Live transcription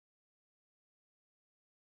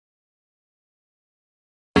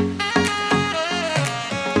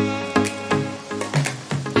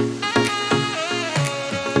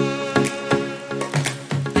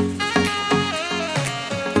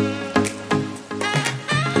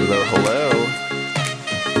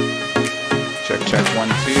Check 1,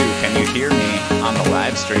 2. Can you hear me on the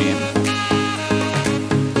live stream?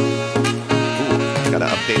 Ooh, gotta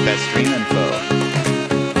update that stream info.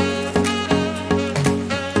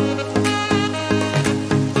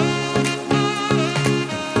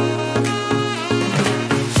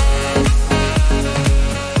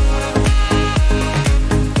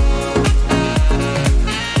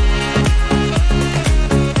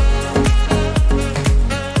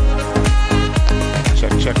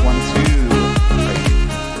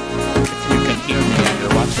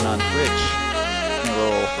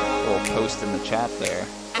 In the chat there.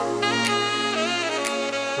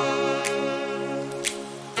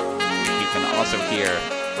 You can also hear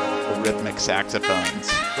the rhythmic saxophones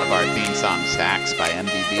of our theme song Sax by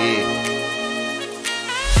MBB.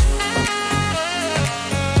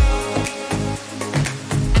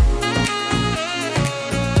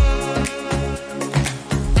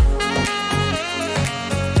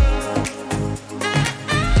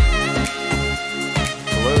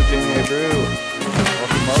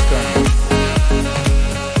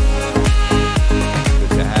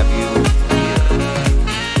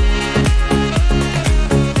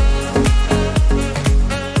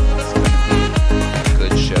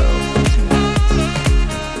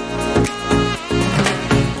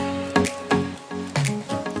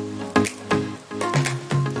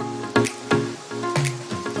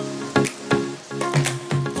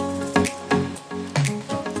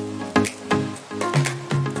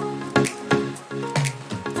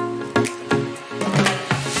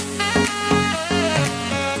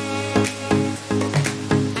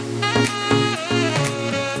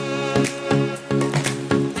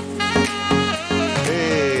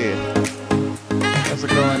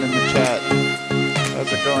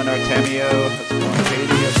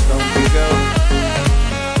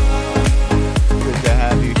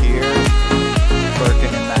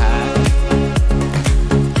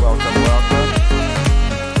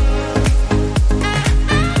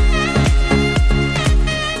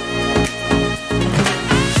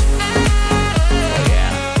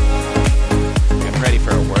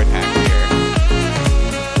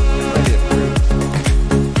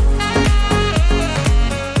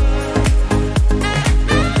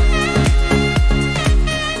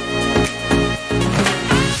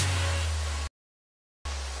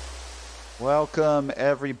 Welcome,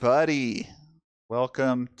 everybody.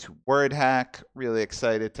 Welcome to WordHack. Really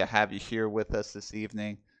excited to have you here with us this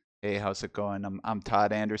evening. Hey, how's it going? I'm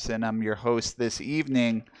Todd Anderson. I'm your host this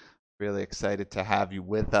evening. Really excited to have you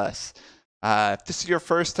with us. If this is your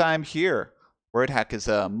first time here, WordHack is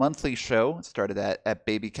a monthly show. It started at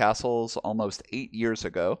Baby Castles almost 8 years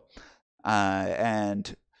ago,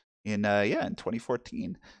 and in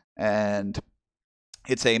 2014. And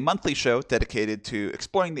it's a monthly show dedicated to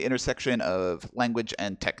exploring the intersection of language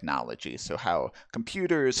and technology. So how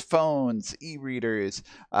computers, phones, e-readers,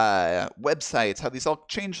 websites, how these all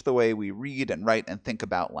change the way we read and write and think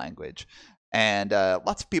about language. And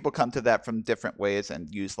lots of people come to that from different ways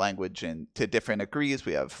and use language to different degrees.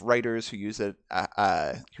 We have writers who use it,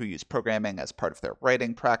 who use programming as part of their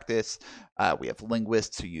writing practice. We have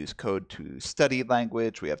linguists who use code to study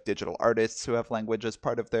language. We have digital artists who have language as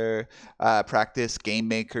part of their practice. Game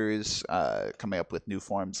makers coming up with new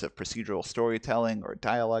forms of procedural storytelling or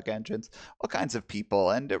dialogue engines. All kinds of people.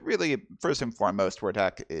 And it really, first and foremost,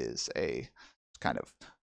 WordHack is a kind of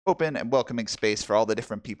open and welcoming space for all the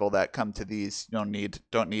different people that come to these. You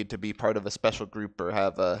don't need to be part of a special group or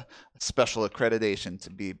have a special accreditation to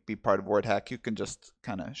be part of WordHack. You can just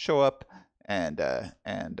kind of show up and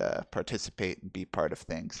participate and be part of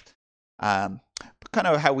things. But kind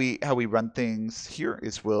of how we run things here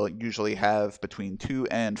is we'll usually have between 2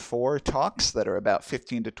 and 4 talks that are about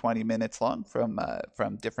 15 to 20 minutes long from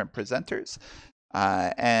different presenters,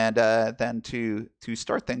 and then to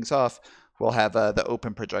start things off, we'll have the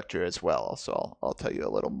open projector as well, so I'll tell you a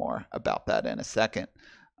little more about that in a second.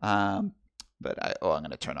 I'm going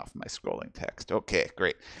to turn off my scrolling text. Okay,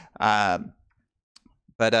 great.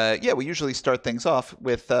 We usually start things off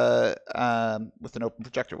with an open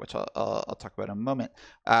projector, which I'll talk about in a moment.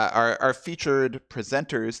 Our featured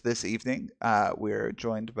presenters this evening, we're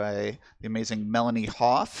joined by the amazing Melanie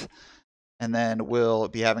Hoff. And then we'll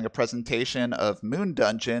be having a presentation of Moon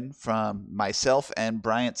Dungeon from myself and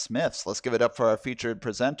Bryant Smith. So let's give it up for our featured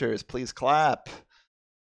presenters. Please clap.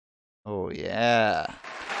 Oh, yeah.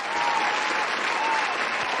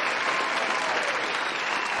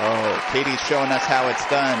 Oh, Katie's showing us how it's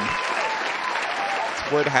done.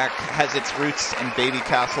 WordHack has its roots in Baby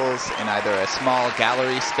Castles in either a small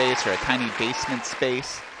gallery space or a tiny basement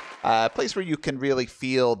space. a place where you can really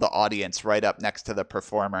feel the audience right up next to the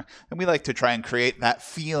performer. And we like to try and create that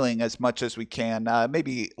feeling as much as we can,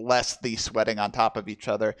 maybe less the sweating on top of each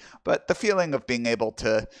other, but the feeling of being able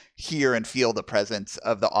to hear and feel the presence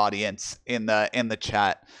of the audience in the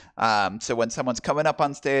chat. So when someone's coming up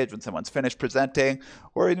on stage, when someone's finished presenting,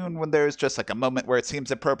 or even when there's just like a moment where it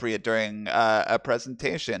seems appropriate during a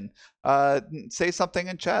presentation, say something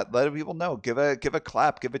in chat. Let people know. Give a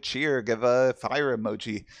clap, give a cheer, give a fire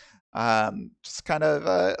emoji. Just kind of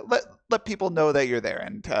let people know that you're there.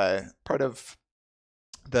 And part of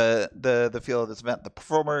the feel of this event, the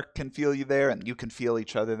performer can feel you there, and you can feel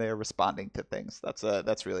each other there, responding to things.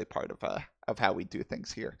 That's really part of how we do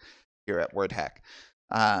things here at WordHack.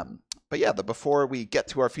 But yeah, before we get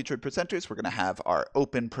to our featured presenters, we're going to have our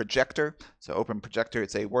open projector. So open projector,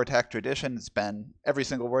 it's a WordHack tradition. It's been every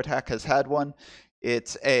single WordHack has had one.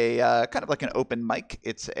 It's a kind of like an open mic.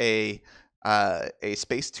 It's a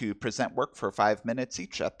space to present work for 5 minutes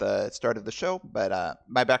each at the start of the show. But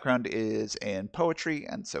my background is in poetry,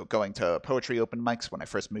 and so going to poetry open mics when I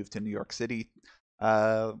first moved to New York City,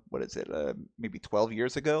 maybe 12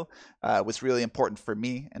 years ago, was really important for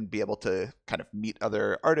me, and be able to kind of meet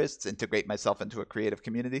other artists, integrate myself into a creative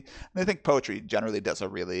community. And I think poetry generally does a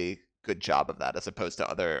really good job of that, as opposed to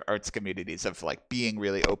other arts communities, of like being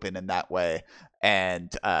really open in that way,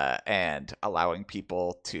 and allowing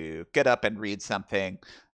people to get up and read something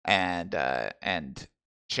and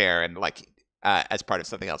share, and like as part of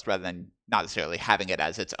something else, rather than not necessarily having it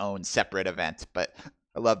as its own separate event. But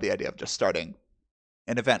I love the idea of just starting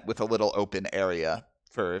an event with a little open area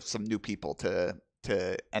for some new people to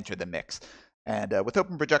enter the mix. And with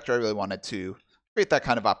Open Projector, I really wanted to create that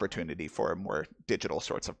kind of opportunity for more digital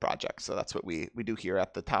sorts of projects. So that's what we do here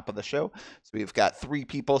at the top of the show. So we've got 3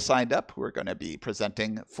 people signed up who are going to be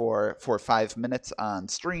presenting for 5 minutes on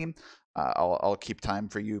stream. I'll keep time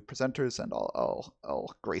for you presenters, and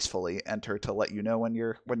I'll gracefully enter to let you know when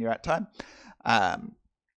you're at time.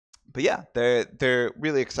 But yeah, they're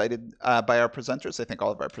really excited by our presenters. I think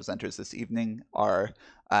all of our presenters this evening are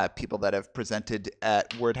people that have presented at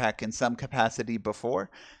WordHack in some capacity before.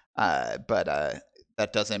 But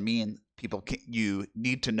that doesn't mean you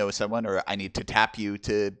need to know someone, or I need to tap you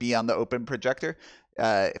to be on the open projector.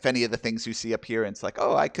 If any of the things you see up here, and it's like,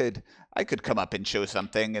 oh, I could come up and show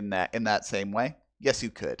something in that same way. Yes, you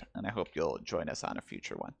could, and I hope you'll join us on a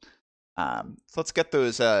future one. So let's get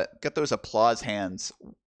those applause hands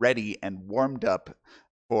ready and warmed up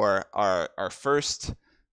for our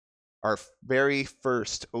very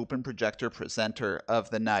first open projector presenter of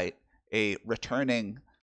the night, a returning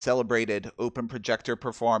celebrated open projector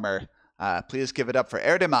performer. Please give it up for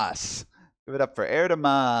Erdemas. Give it up for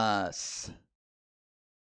Erdemas.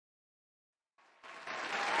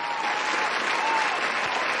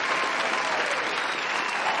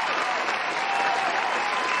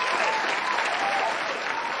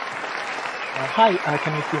 Hi,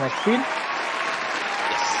 can you see my screen?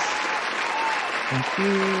 Yes. Thank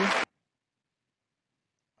you.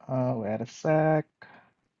 Wait a sec.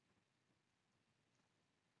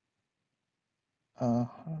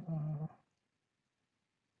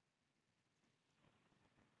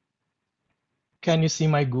 Can you see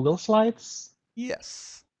my Google Slides?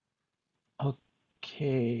 Yes.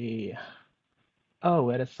 Okay. Oh,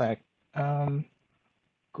 wait a sec.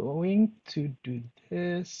 Going to do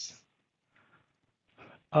this.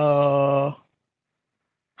 Hi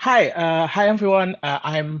everyone.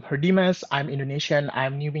 I'm Herdimas. I'm Indonesian.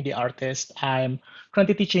 I'm new media artist. I'm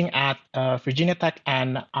currently teaching at Virginia Tech,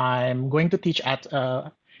 and I'm going to teach at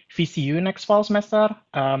VCU next fall semester.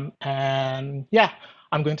 And yeah,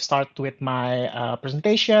 I'm going to start with my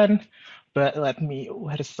presentation. But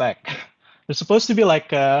wait a sec. There's supposed to be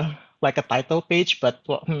like a title page, but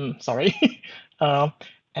well, sorry.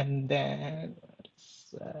 And then wait a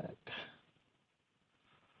sec.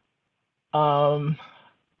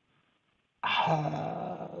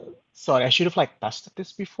 Sorry, I should have like tested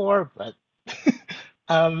this before, but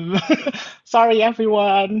sorry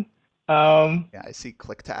everyone. Yeah, I see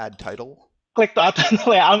click to add title. Click to add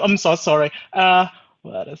title. Yeah, I'm so sorry.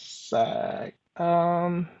 Wait a sec.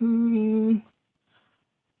 I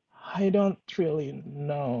don't really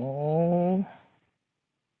know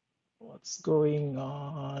what's going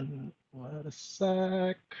on. Wait a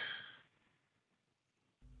sec.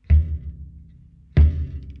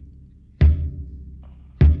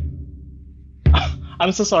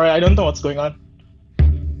 I'm so sorry. I don't know what's going on.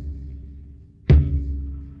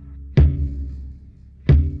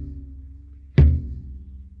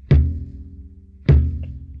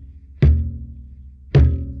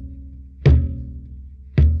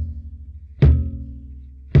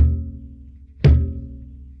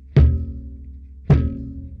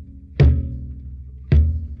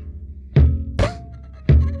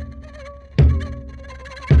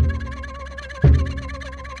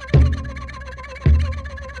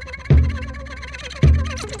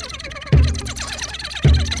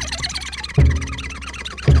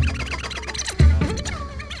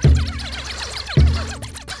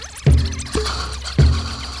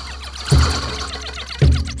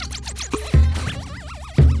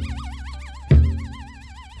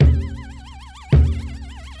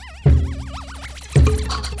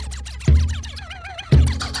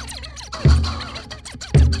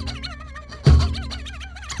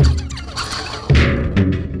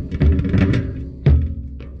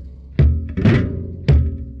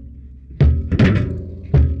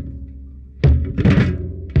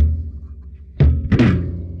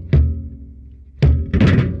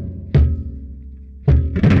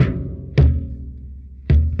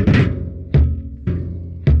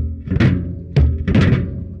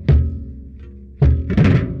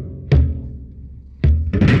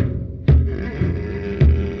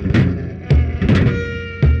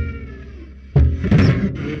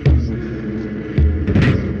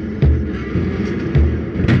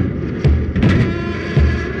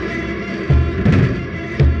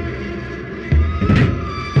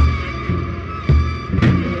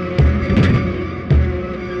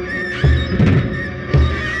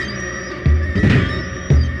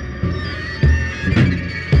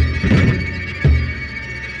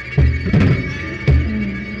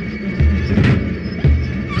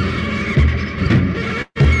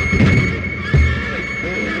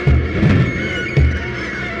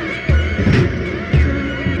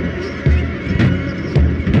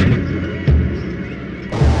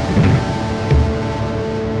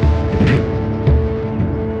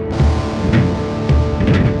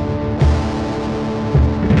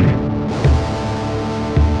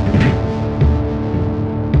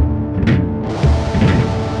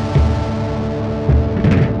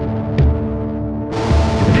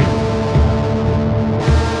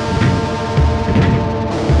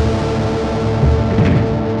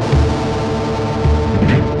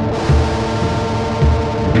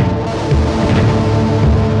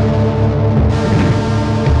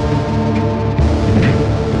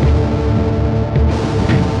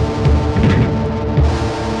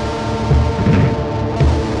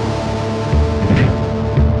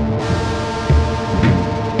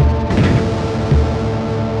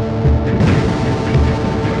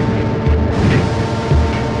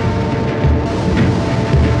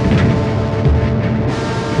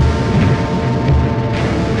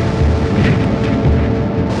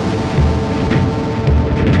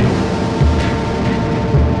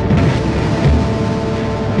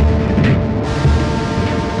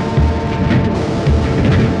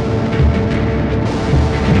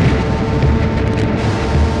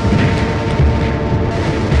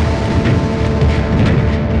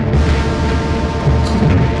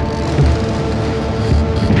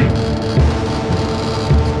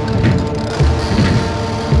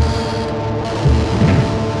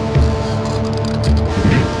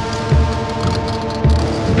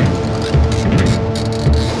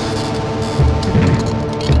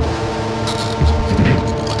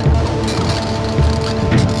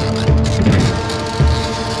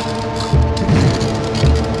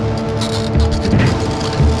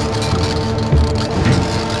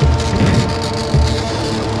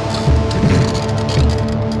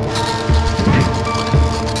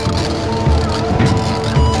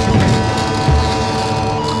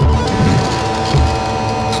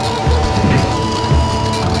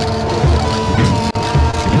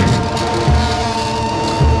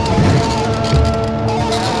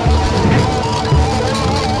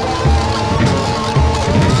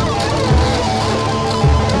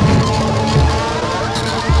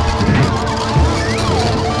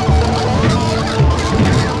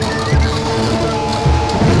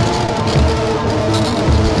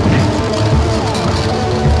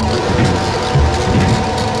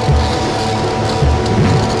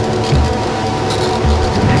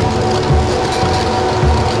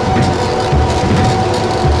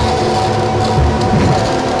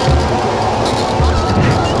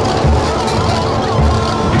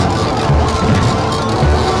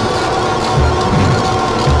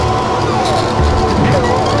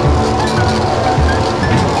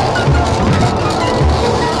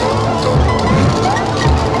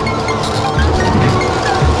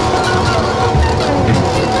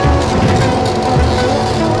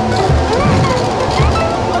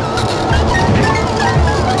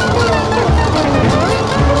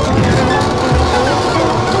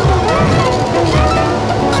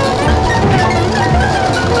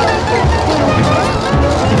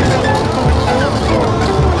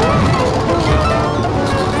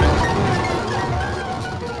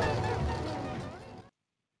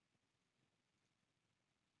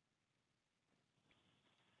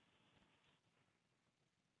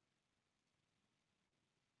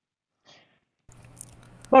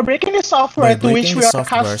 By breaking the By software to breaking which the we are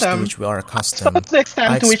softwares to accustomed, which we are I expose accustomed, the I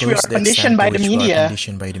extent to which we expose are the conditioned extent to by the which we are media.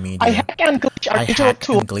 conditioned by the I media. hack and glitch our I digital hack and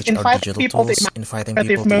tools, glitch our inviting digital people to tools, imagine inviting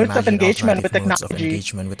people alternative to modes of imagine engagement with alternative modes of technology.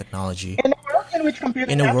 engagement with technology. In a world in which computer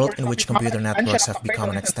In a world networks in have which become an computer extension networks of have become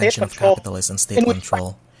an capitalism and state extension of control, capitalism and state in which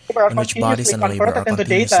control, labor are in which bodies continuously and labor are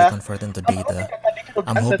converted into continuously data, converted into I'm hoping data, that my digital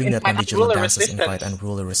I'm dances hoping that my invite digital unruly dances invite resistance.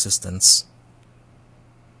 unruly resistance.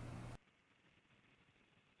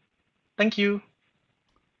 Thank you.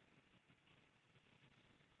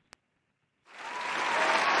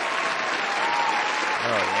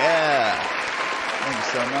 Oh yeah. Thank you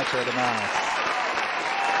so much, Además.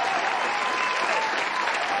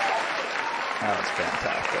 That was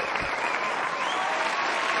fantastic.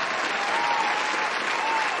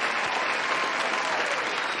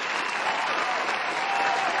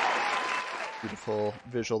 Beautiful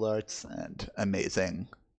visual arts and amazing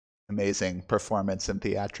performance in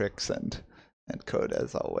theatrics and code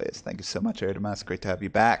as always. Thank you so much, Erdemas. Great to have you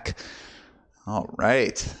back. All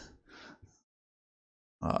right.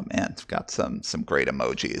 Oh man, I've got some great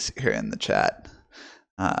emojis here in the chat.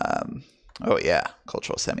 Oh yeah,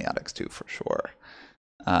 cultural semiotics too for sure.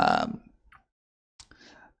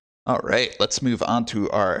 All right, let's move on to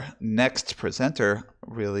our next presenter.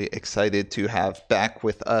 Really excited to have back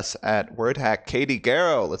with us at WordHack, Katie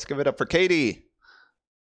Garrow. Let's give it up for Katie.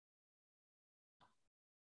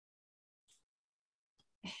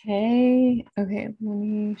 Hey, okay, let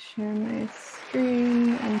me share my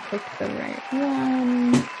screen and pick the right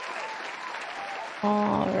one.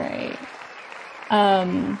 All right.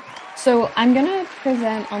 So I'm gonna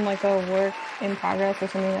present on like a work in progress or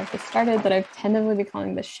something I've just started that I've tentatively been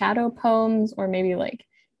calling the shadow poems, or maybe like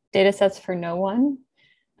data sets for no one.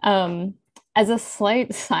 As a slight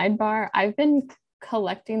sidebar, I've been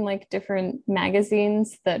collecting like different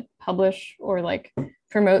magazines that publish or like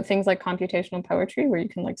promote things like computational poetry where you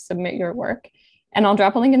can like submit your work. And I'll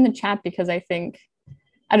drop a link in the chat because I think,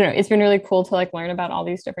 I don't know, it's been really cool to like learn about all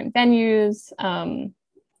these different venues.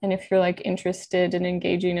 And if you're like interested in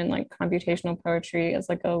engaging in like computational poetry as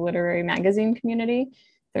like a literary magazine community,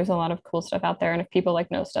 there's a lot of cool stuff out there. And if people like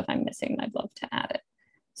know stuff I'm missing, I'd love to add it.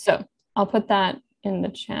 So I'll put that in the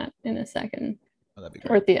chat in a second,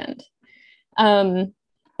 or at the end.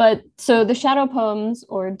 But so the shadow poems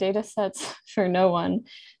or data sets for no one.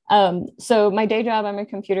 So my day job, I'm a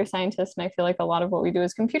computer scientist, and I feel like a lot of what we do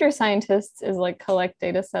as computer scientists is like collect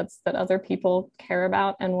data sets that other people care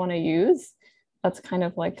about and want to use. That's kind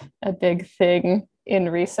of like a big thing in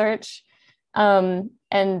research. And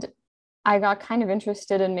I got kind of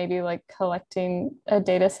interested in maybe like collecting a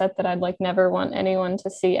data set that I'd like never want anyone to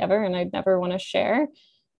see ever, and I'd never want to share,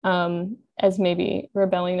 as maybe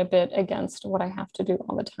rebelling a bit against what I have to do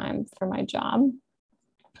all the time for my job.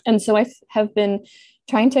 And so I have been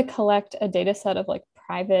trying to collect a data set of like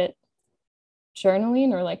private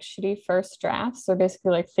journaling or like shitty first drafts, or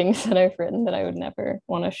basically like things that I've written that I would never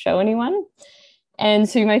want to show anyone. And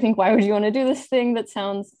so you might think, why would you want to do this thing that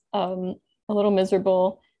sounds a little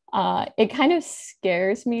miserable? It kind of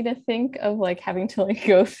scares me to think of like having to like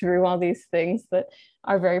go through all these things that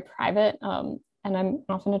are very private. And I'm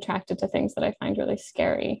often attracted to things that I find really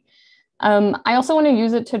scary. I also want to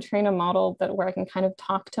use it to train a model that where I can kind of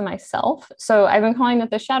talk to myself. So I've been calling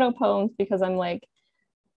it the shadow poems because I'm like,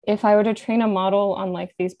 if I were to train a model on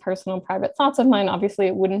like these personal private thoughts of mine, obviously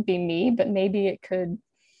it wouldn't be me, but maybe it could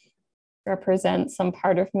represent some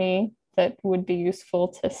part of me that would be useful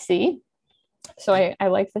to see. So I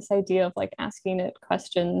like this idea of like asking it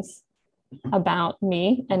questions about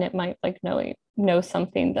me, and it might like know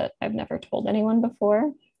something that I've never told anyone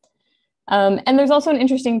before. And there's also an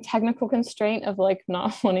interesting technical constraint of like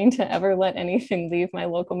not wanting to ever let anything leave my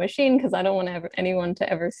local machine, because I don't want anyone to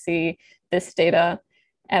ever see this data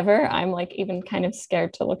ever. I'm like even kind of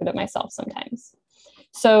scared to look at it myself sometimes.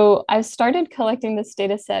 So I've started collecting this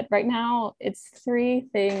data set. Right now, it's three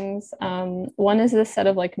things. One is this set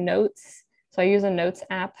of like notes. So I use a notes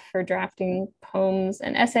app for drafting poems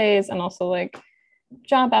and essays, and also like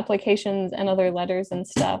job applications and other letters and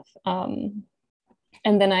stuff. And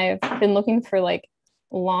then I've been looking for like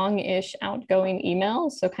long-ish outgoing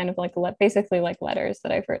emails. So kind of like basically like letters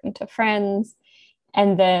that I've written to friends.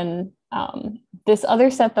 And then this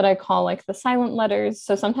other set that I call like the silent letters.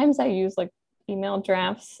 So sometimes I use like email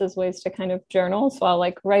drafts as ways to kind of journal. So I'll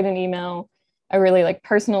like write an email, a really like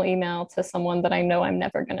personal email to someone that I know I'm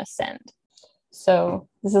never going to send. So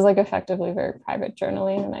this is like effectively very private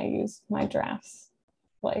journaling, and I use my drafts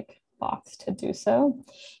like box to do so.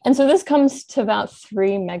 And so this comes to about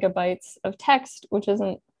 3 megabytes of text, which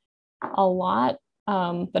isn't a lot,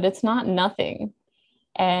 but it's not nothing.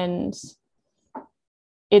 And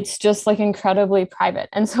it's just like incredibly private.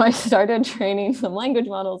 And so I started training some language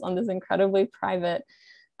models on this incredibly private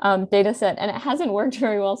data set, and it hasn't worked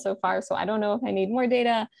very well so far. So I don't know if I need more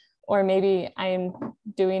data, or maybe I'm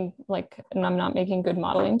doing and I'm not making good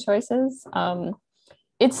modeling choices.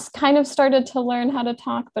 It's kind of started to learn how to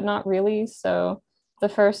talk, but not really. So the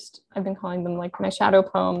first, I've been calling them like my shadow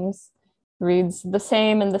poems, reads the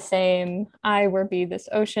same and the same. I were be this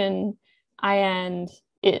ocean, I and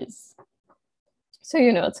is. So,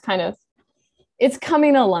 it's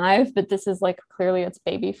coming alive, but this is like clearly its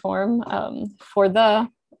baby form. For the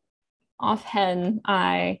off hen,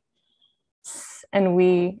 I, and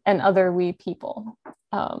we, and other we people.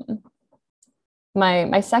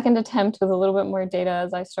 My second attempt with a little bit more data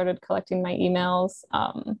as I started collecting my emails.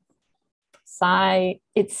 Sigh,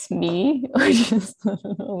 it's me, which is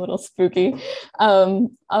a little spooky, of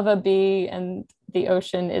a bee, and the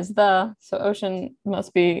ocean is the, so ocean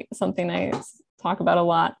must be something I talk about a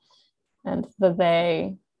lot, and the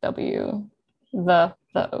they, W, the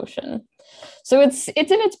ocean. So it's in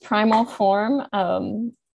its primal form,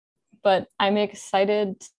 but I'm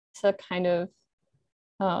excited to kind of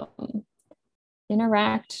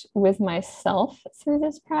interact with myself through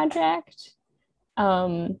this project.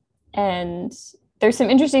 And there's some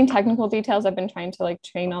interesting technical details. I've been trying to like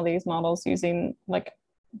train all these models using like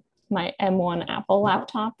my M1 Apple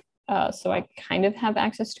laptop. So I kind of have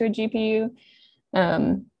access to a GPU.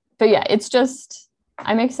 But yeah, it's just,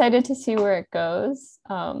 I'm excited to see where it goes.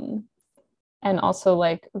 And also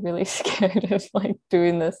like really scared of like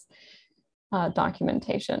doing this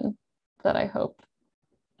documentation that I hope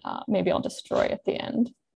maybe I'll destroy at the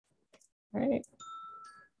end. All right.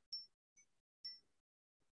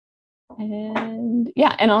 And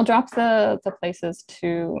yeah, and I'll drop the places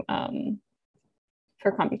to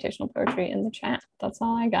for computational poetry in the chat. That's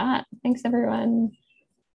all I got. Thanks, everyone.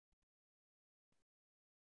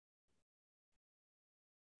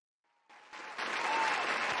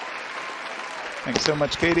 Thanks so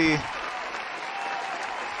much, Katie.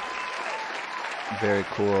 Very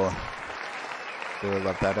cool. Really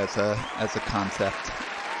love that as a concept.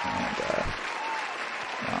 And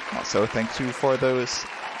also thank you for those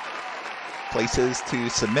places to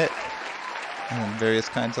submit and various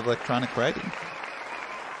kinds of electronic writing.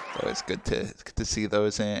 It's always good to see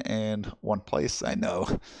those in one place. I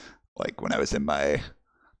know, like when I was in my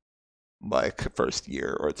first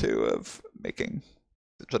year or two of making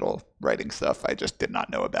digital writing stuff, I just did not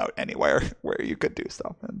know about anywhere where you could do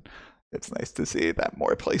stuff, and it's nice to see that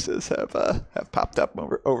more places have popped up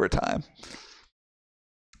over time.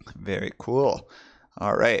 Very cool.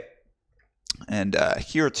 All right. And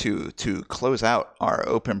here to close out our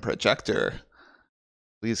open projector,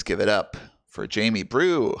 please give it up for Jamie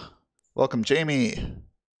Brew. Welcome, Jamie.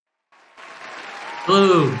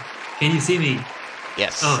 Hello. Can you see me?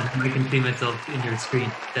 Yes. Oh, I can see myself in your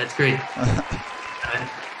screen. That's great.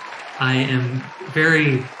 I am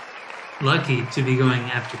very lucky to be going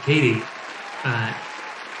after Katie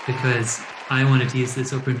because I wanted to use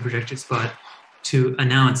this open projector spot to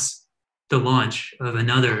announce the launch of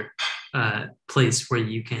another place where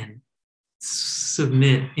you can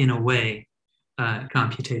submit in a way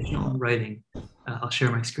computational writing. I'll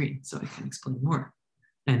share my screen so I can explain more.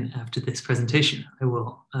 And after this presentation, I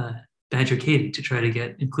will badger Katie to try to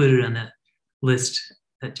get included on that list,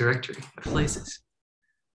 that directory of places.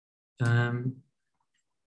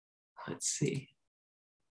 Let's see.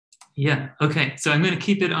 Yeah, okay. So I'm going to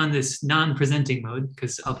keep it on this non-presenting mode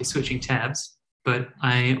because I'll be switching tabs. But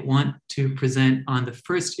I want to present on the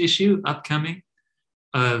first issue upcoming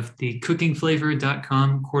of the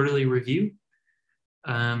cookingflavor.com quarterly review.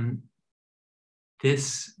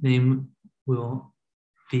 This name will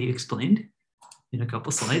be explained in a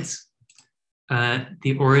couple slides.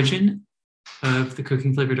 The origin of the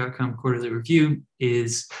cookingflavor.com quarterly review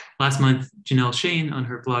is last month, Janelle Shane on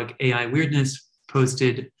her blog AI Weirdness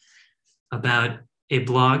posted about a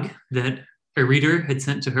blog that a reader had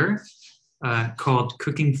sent to her called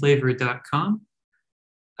cookingflavor.com.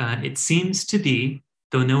 It seems to be,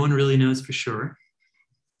 though no one really knows for sure,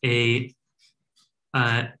 a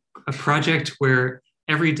project where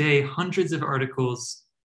every day hundreds of articles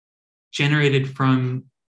generated from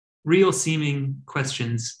real seeming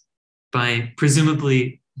questions by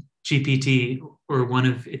presumably GPT or one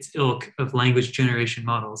of its ilk of language generation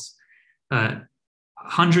models.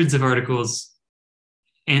 Hundreds of articles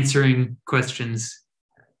answering questions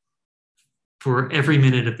for every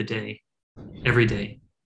minute of the day, every day.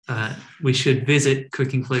 We should visit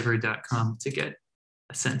cookingflavor.com to get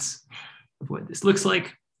a sense of what this looks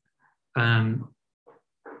like. The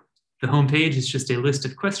homepage is just a list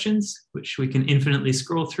of questions, which we can infinitely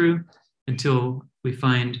scroll through. until we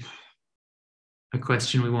find a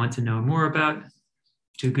question we want to know more about.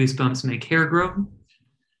 Do goosebumps make hair grow?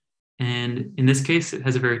 And in this case, it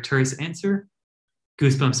has a very terse answer.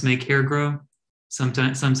 Goosebumps make hair grow. Some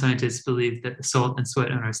scientists believe that the salt and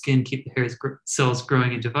sweat on our skin keep the hair cells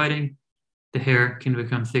growing and dividing. The hair can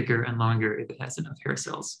become thicker and longer if it has enough hair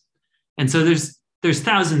cells. And so there's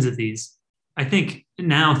thousands of these. I think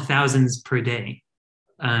now thousands per day.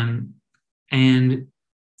 And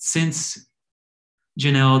since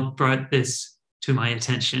Janelle brought this to my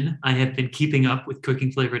attention, I have been keeping up with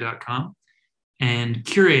cookingflavor.com and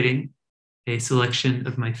curating a selection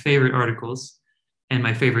of my favorite articles and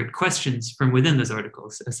my favorite questions from within those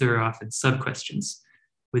articles, as there are often sub-questions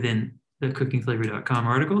within the cookingflavor.com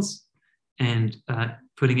articles, and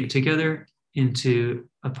putting it together into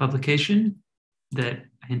a publication that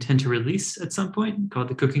I intend to release at some point called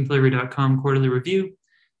the cookingflavor.com Quarterly Review,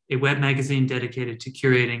 a web magazine dedicated to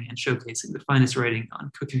curating and showcasing the finest writing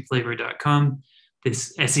on cookingflavor.com,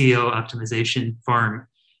 this SEO optimization farm,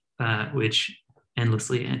 which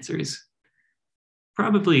endlessly answers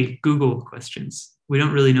probably Google questions. We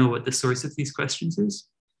don't really know what the source of these questions is.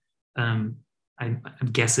 I'm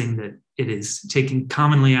guessing that it is taking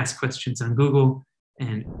commonly asked questions on Google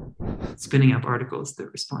and spinning up articles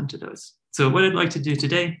that respond to those. So what I'd like to do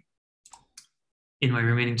today in my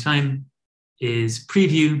remaining time is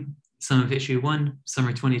preview some of issue 1,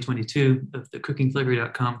 summer 2022 of the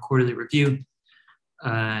cookingflavor.com Quarterly Review.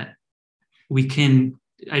 I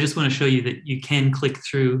just want to show you that you can click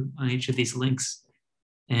through on each of these links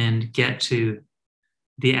and get to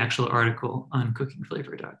the actual article on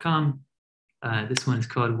cookingflavor.com. This one is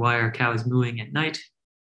called Why Are Cows Mooing at Night?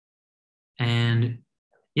 And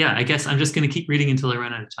yeah, I guess I'm just going to keep reading until I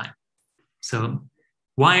run out of time. So,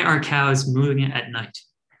 why are cows mooing at night?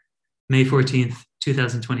 May 14th,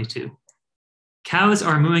 2022. Cows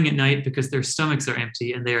are mooing at night because their stomachs are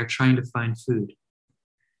empty and they are trying to find food.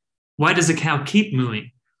 Why does a cow keep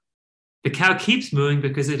mooing? The cow keeps mooing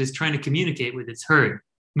because it is trying to communicate with its herd.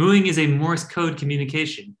 Mooing is a Morse code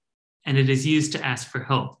communication, and it is used to ask for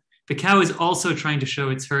help. The cow is also trying to show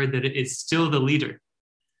its herd that it is still the leader.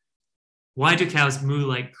 Why do cows moo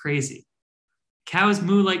like crazy? Cows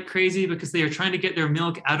moo like crazy because they are trying to get their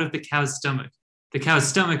milk out of the cow's stomach. The cow's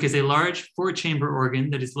stomach is a large 4-chamber organ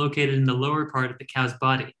that is located in the lower part of the cow's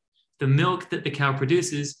body. The milk that the cow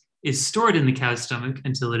produces is stored in the cow's stomach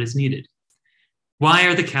until it is needed. Why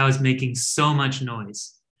are the cows making so much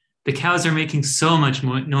noise? The cows are making so much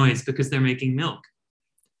noise because they're making milk.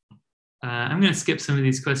 I'm going to skip some of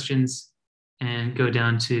these questions and go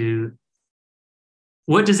down to,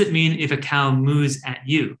 what does it mean if a cow moos at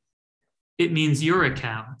you? It means you're a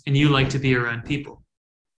cow and you like to be around people.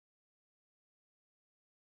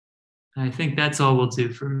 I think that's all we'll do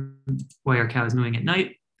for Why Are Cows Mooing at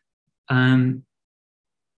Night.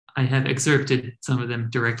 I have excerpted some of them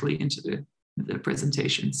directly into the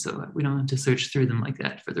presentation, so we don't have to search through them like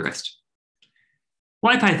that for the rest.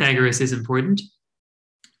 Why Pythagoras is important,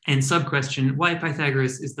 and sub-question, why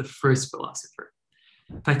Pythagoras is the first philosopher.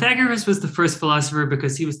 Pythagoras was the first philosopher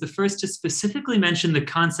because he was the first to specifically mention the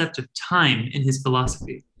concept of time in his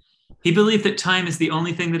philosophy. He believed that time is the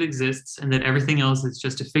only thing that exists and that everything else is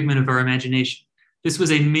just a figment of our imagination. This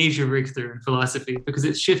was a major breakthrough in philosophy because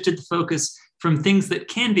it shifted the focus from things that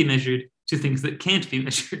can be measured to things that can't be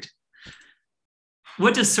measured.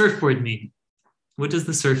 What does surfboard mean? What does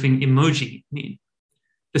the surfing emoji mean?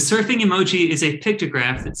 The surfing emoji is a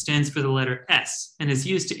pictograph that stands for the letter S and is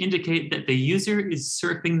used to indicate that the user is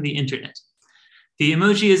surfing the internet. The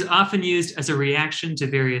emoji is often used as a reaction to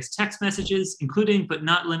various text messages, including but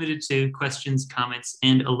not limited to questions, comments,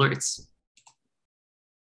 and alerts.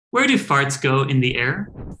 Where do farts go in the air?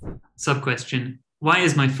 Sub-question, why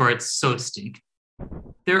is my fart so stink?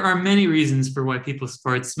 There are many reasons for why people's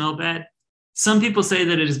farts smell bad. Some people say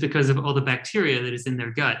that it is because of all the bacteria that is in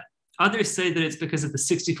their gut. Others say that it's because of the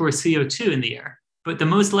 64 CO2 in the air, but the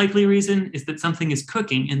most likely reason is that something is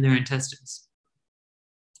cooking in their intestines.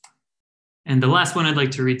 And the last one I'd like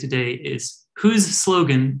to read today is, whose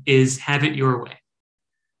slogan is "Have it your way"?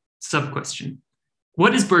 Sub-question,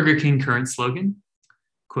 what is Burger King current slogan?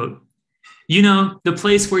 Quote, you know, the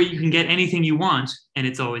place where you can get anything you want and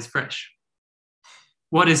it's always fresh.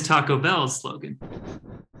 What is Taco Bell's slogan?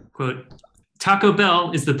 Quote, Taco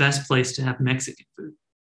Bell is the best place to have Mexican food.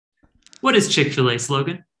 What is Chick-fil-A's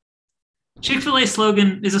slogan? Chick-fil-A's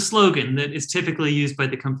slogan is a slogan that is typically used by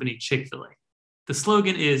the company Chick-fil-A. The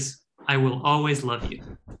slogan is, I will always love you.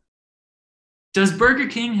 Does Burger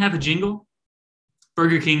King have a jingle?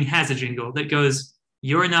 Burger King has a jingle that goes,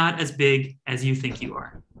 you're not as big as you think you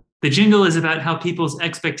are. The jingle is about how people's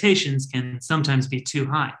expectations can sometimes be too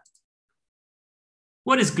high.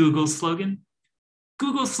 What is Google's slogan?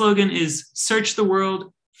 Google's slogan is search the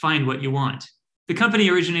world, find what you want. The company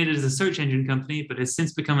originated as a search engine company, but has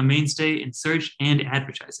since become a mainstay in search and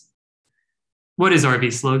advertising. What is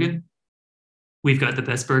Arby's slogan? We've got the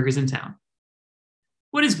best burgers in town.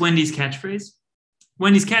 What is Wendy's catchphrase?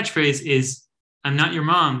 Wendy's catchphrase is, I'm not your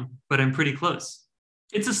mom, but I'm pretty close.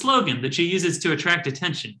 It's a slogan that she uses to attract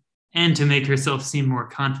attention and to make herself seem more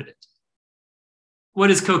confident. What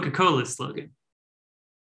is Coca-Cola's slogan?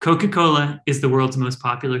 Coca-Cola is the world's most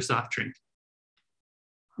popular soft drink.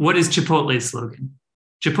 What is Chipotle's slogan?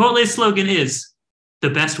 Chipotle's slogan is the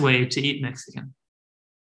best way to eat Mexican.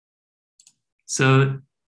 So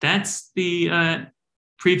that's the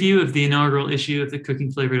preview of the inaugural issue of the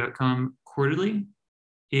cookingflavor.com quarterly.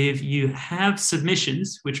 If you have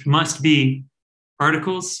submissions, which must be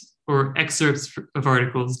articles or excerpts of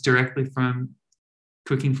articles directly from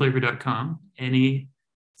cookingflavor.com, any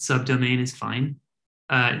subdomain is fine.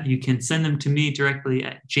 You can send them to me directly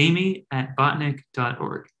at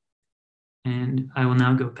jamie@botnick.org. And I will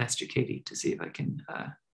now go past you, Katie, to see if I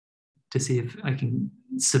can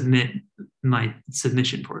submit my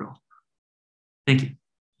submission portal. Thank you.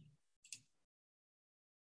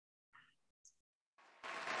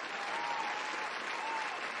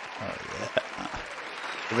 Oh, yeah.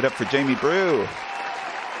 Give it up for Jamie Brew.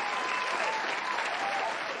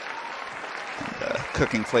 And,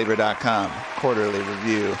 cookingflavor.com quarterly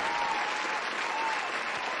review.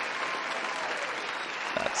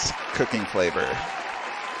 That's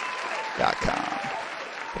cookingflavor.com.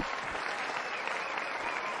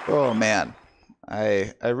 Oh man,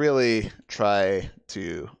 I really try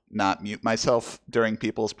to not mute myself during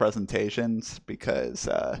people's presentations because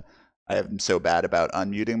I am so bad about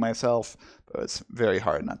unmuting myself, but it's very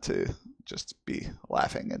hard not to just be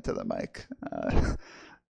laughing into the mic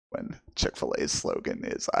when Chick-fil-A's slogan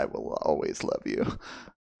is, I will always love you.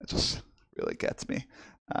 It just really gets me.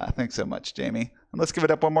 Thanks so much, Jamie. And let's give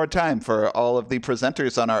it up one more time for all of the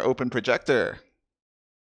presenters on our open projector.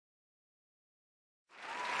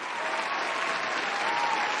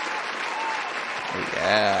 Oh,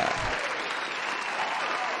 yeah.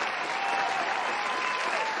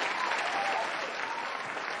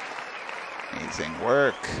 Amazing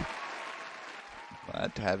work.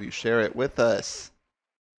 Glad to have you share it with us.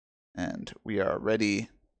 And we are ready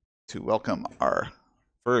to welcome our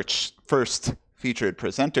first featured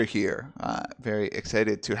presenter here. Very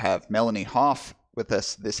excited to have Melanie Hoff with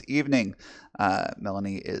us this evening.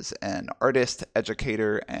 Melanie is an artist,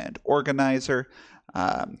 educator, and organizer.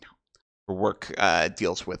 Her work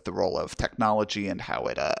deals with the role of technology and how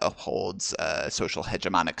it upholds social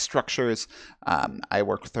hegemonic structures. I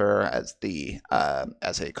work with her as a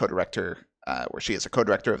co-director, where she is a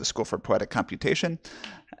co-director of the School for Poetic Computation,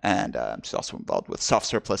 and she's also involved with Soft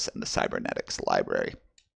Surplus and the Cybernetics Library.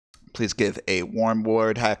 Please give a warm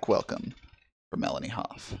WordHack welcome for Melanie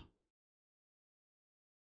Hoff.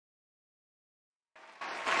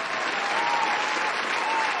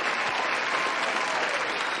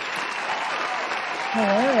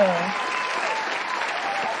 Hello.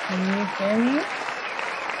 Can you hear me?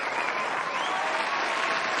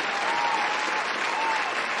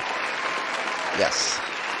 Yes.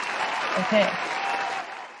 Okay.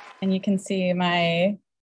 And you can see my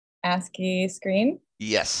ASCII screen?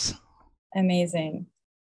 Yes. Amazing.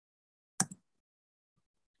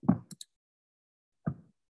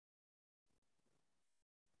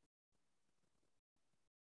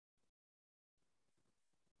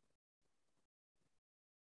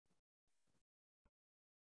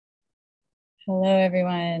 Hello,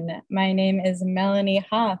 everyone. My name is Melanie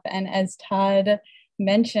Hoff, and as Todd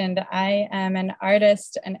mentioned, I am an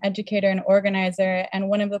artist, an educator, and organizer, and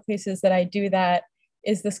one of the places that I do that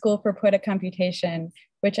is the School for Poetic Computation,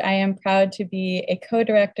 which I am proud to be a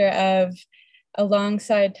co-director of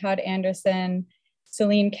alongside Todd Anderson,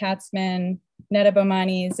 Celine Katzman, Neda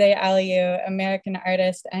Bomani, Zay Aliou, American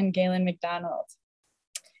artist, and Galen McDonald.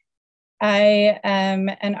 I am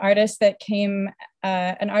an artist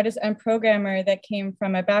and programmer that came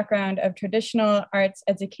from a background of traditional arts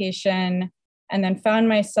education and then found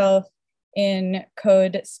myself in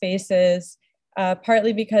code spaces,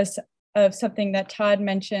 partly because of something that Todd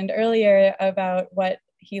mentioned earlier about what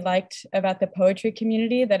he liked about the poetry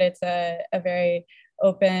community, that it's a very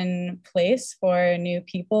open place for new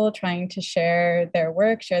people trying to share their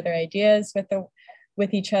work, share their ideas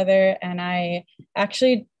with each other. And I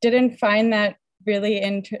actually didn't find that really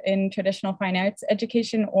in traditional fine arts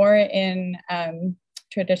education or in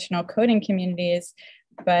traditional coding communities,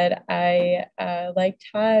 but I, like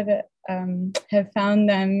Todd, have found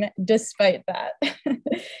them despite that.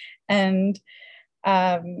 And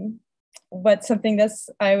something that's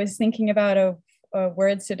I was thinking about of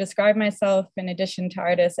words to describe myself in addition to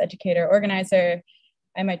artist, educator, organizer.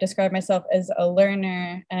 I might describe myself as a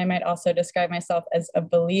learner, and I might also describe myself as a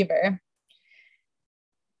believer.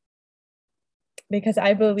 Because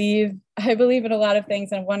I believe in a lot of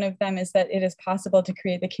things, and one of them is that it is possible to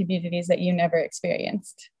create the communities that you never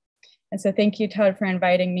experienced. And so thank you, Todd, for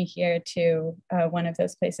inviting me here to one of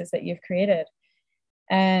those places that you've created.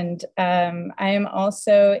 And I am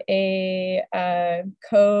also a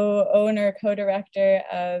co-owner, co-director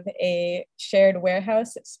of a shared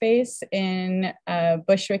warehouse space in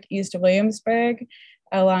Bushwick, East Williamsburg,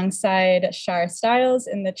 alongside Shar Stiles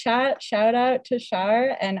in the chat. Shout out to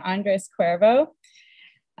Shar and Andres Cuervo.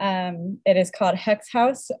 It is called Hex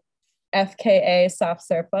House, FKA Soft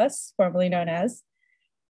Surplus, formerly known as.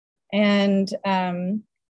 And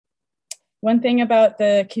one thing about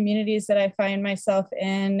the communities that I find myself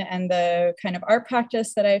in and the kind of art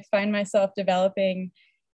practice that I find myself developing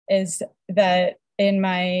is that in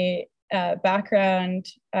my background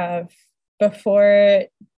before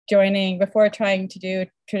trying to do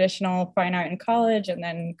traditional fine art in college and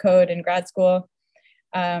then code in grad school,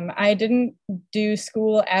 I didn't do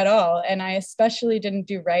school at all, and I especially didn't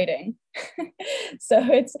do writing. So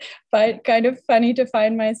it's kind of funny to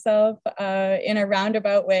find myself in a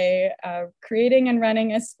roundabout way, creating and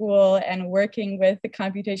running a school and working with the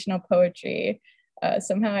computational poetry.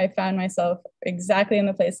 Somehow I found myself exactly in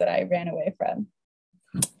the place that I ran away from.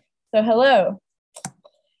 So hello,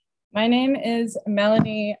 my name is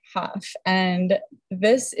Melanie Hoff, and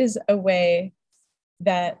this is a way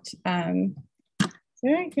that,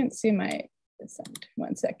 I can't see my descent.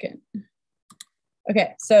 1 second.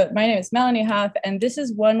 Okay, so my name is Melanie Hoff, and this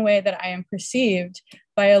is one way that I am perceived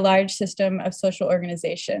by a large system of social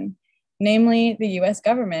organization, namely the US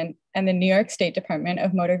government and the New York State Department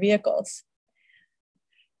of Motor Vehicles.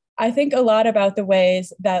 I think a lot about the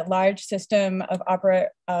ways that large system of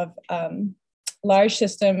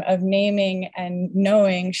naming and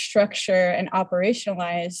knowing structure and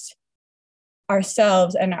operationalize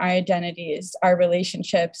ourselves and our identities, our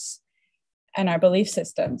relationships, and our belief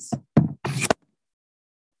systems.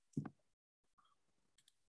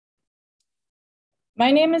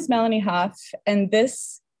 My name is Melanie Hoff, and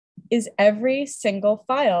this is every single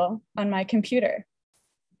file on my computer,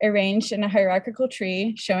 arranged in a hierarchical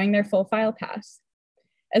tree showing their full file path.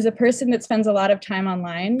 As a person that spends a lot of time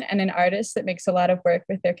online and an artist that makes a lot of work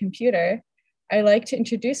with their computer, I like to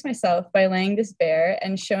introduce myself by laying this bare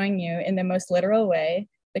and showing you in the most literal way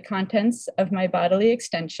the contents of my bodily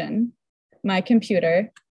extension, my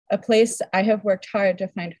computer, a place I have worked hard to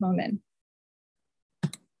find home in.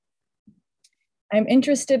 I'm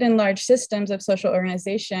interested in large systems of social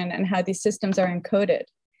organization and how these systems are encoded.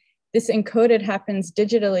 This encoded happens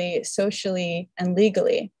digitally, socially, and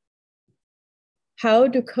legally. How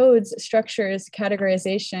do codes, structures,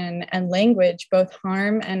 categorization, and language both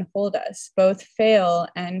harm and hold us, both fail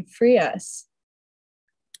and free us?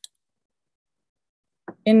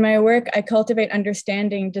 In my work, I cultivate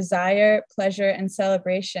understanding, desire, pleasure, and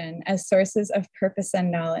celebration as sources of purpose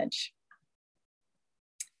and knowledge.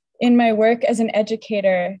 In my work as an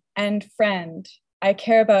educator and friend, I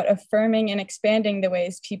care about affirming and expanding the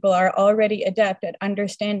ways people are already adept at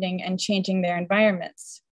understanding and changing their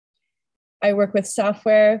environments. I work with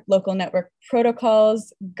software, local network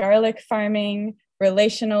protocols, garlic farming,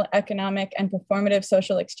 relational, economic, and performative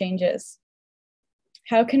social exchanges.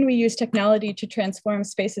 How can we use technology to transform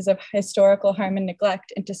spaces of historical harm and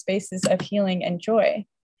neglect into spaces of healing and joy?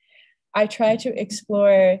 I try to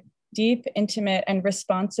explore deep, intimate, and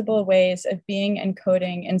responsible ways of being and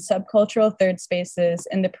coding in subcultural third spaces,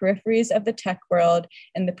 in the peripheries of the tech world,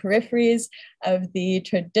 in the peripheries of the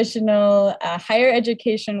traditional higher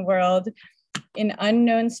education world, in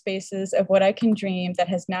unknown spaces of what I can dream that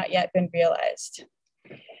has not yet been realized.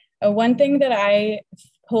 One thing that I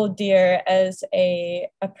hold dear as a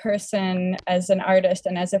person, as an artist,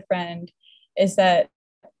 and as a friend is that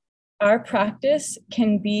our practice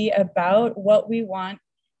can be about what we want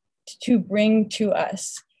to bring to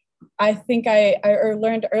us. I think I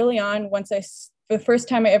learned early on, the first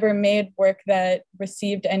time I ever made work that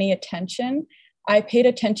received any attention, I paid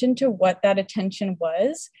attention to what that attention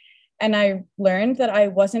was. And I learned that I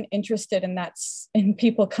wasn't interested in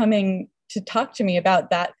people coming to talk to me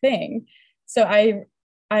about that thing. So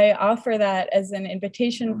I offer that as an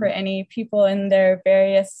invitation for any people in their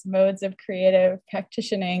various modes of creative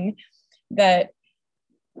practicing, that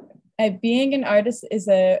being an artist is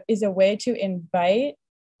a way to invite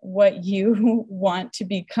what you want to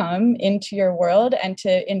become into your world, and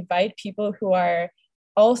to invite people who are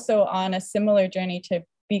also on a similar journey to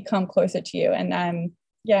become closer to you. And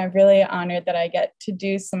yeah, I'm really honored that I get to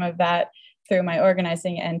do some of that through my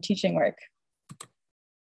organizing and teaching work.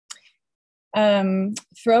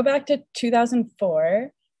 Throwback to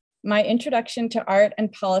 2004, my introduction to art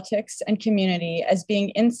and politics and community as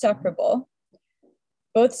being inseparable,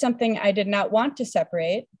 both something I did not want to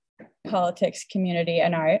separate, politics, community,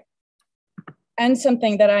 and art, and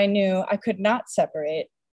something that I knew I could not separate,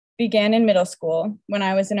 began in middle school when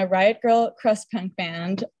I was in a Riot Grrrl crust punk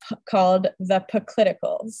band called the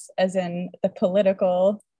Pocliticals, as in the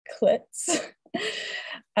political clits.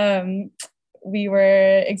 We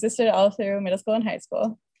existed all through middle school and high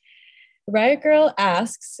school. Riot Grrrl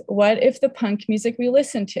asks, what if the punk music we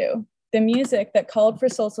listened to, the music that called for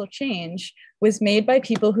social change, was made by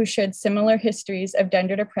people who shared similar histories of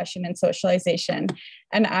gendered oppression and socialization?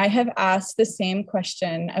 And I have asked the same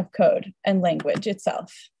question of code and language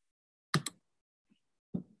itself.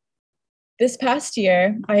 This past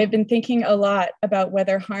year, I have been thinking a lot about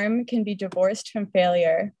whether harm can be divorced from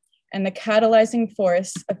failure and the catalyzing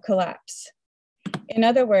force of collapse. In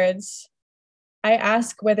other words, I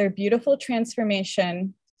ask whether beautiful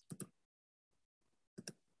transformation,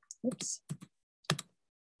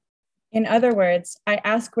 In other words, I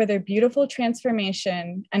ask whether beautiful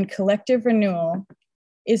transformation and collective renewal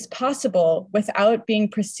is possible without being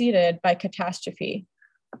preceded by catastrophe.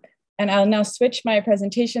 And I'll now switch my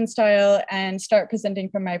presentation style and start presenting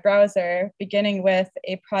from my browser, beginning with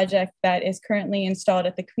a project that is currently installed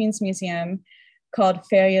at the Queen's Museum called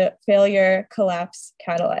Failure, Collapse,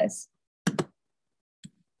 Catalyze.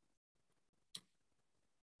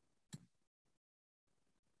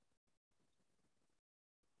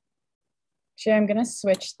 Actually, I'm gonna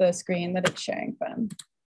switch the screen that it's sharing from.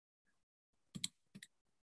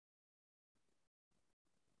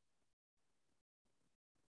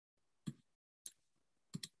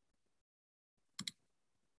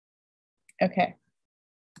 Okay.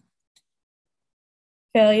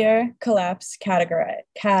 Failure, collapse,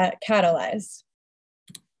 catalyze.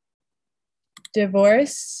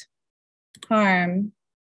 Divorce, harm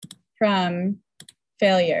from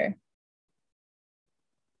failure.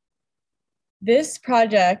 This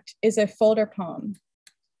project is a folder poem.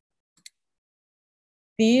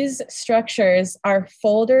 These structures are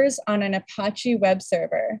folders on an Apache web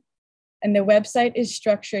server, and the website is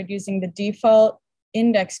structured using the default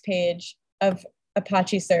index page of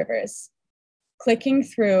Apache servers. Clicking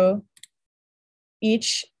through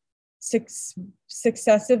each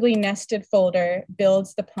successively nested folder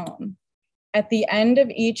builds the poem. At the end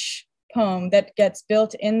of each poem that gets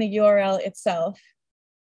built in the URL itself,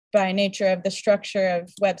 by nature of the structure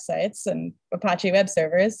of websites and Apache web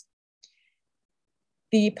servers,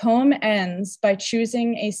 the poem ends by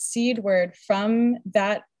choosing a seed word from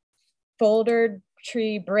that folder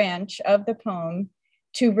tree branch of the poem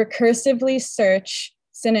to recursively search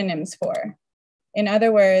synonyms for. In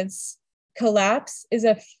other words, collapse is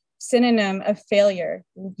a synonym of failure.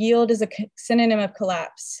 Yield is a synonym of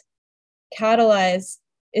collapse. Catalyze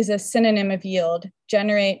is a synonym of yield.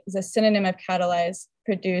 Generate is a synonym of catalyze.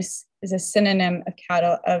 Produce is a synonym of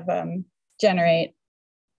generate.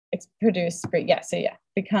 Produce, yeah, so yeah,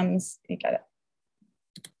 becomes, you got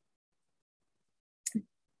it.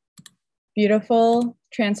 Beautiful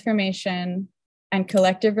transformation and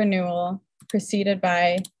collective renewal preceded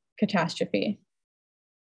by catastrophe.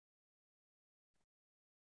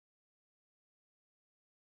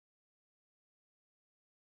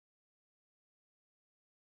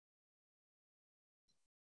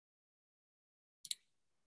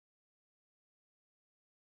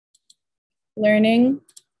 Learning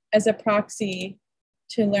as a proxy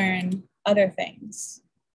to learn other things.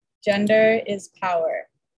 Gender is power.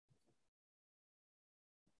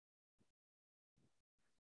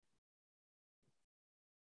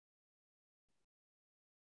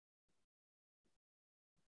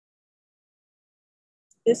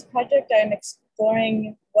 This project, I'm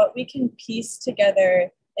exploring what we can piece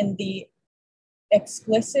together in the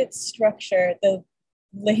explicit structure,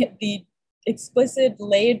 the explicit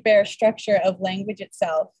laid bare structure of language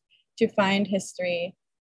itself to find history,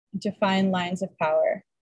 to find lines of power,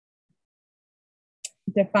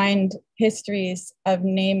 to find histories of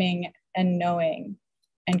naming and knowing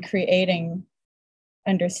and creating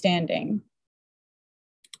understanding,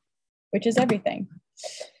 which is everything.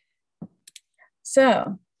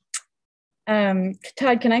 So,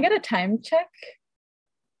 Todd, can I get a time check?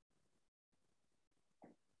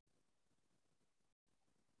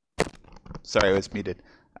 Sorry, I was muted.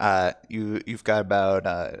 You've got about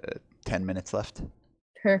 10 minutes left.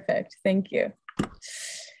 Perfect, thank you.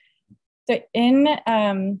 in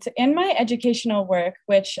my educational work,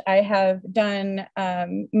 which I have done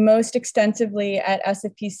most extensively at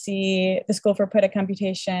SFPC, the School for Poetic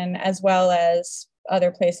Computation, as well as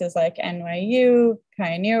other places like NYU,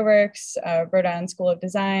 Pioneer Works, Rhode Island School of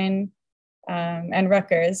Design, and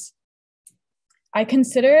Rutgers, I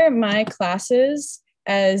consider my classes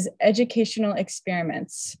as educational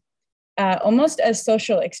experiments, almost as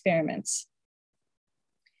social experiments.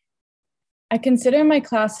 I consider my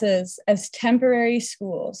classes as temporary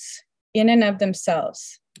schools in and of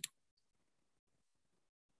themselves,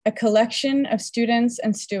 a collection of students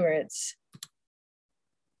and stewards,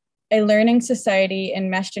 a learning society in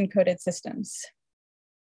meshed and coded systems.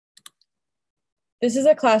 This is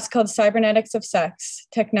a class called Cybernetics of Sex,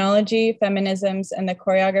 Technology, Feminisms, and the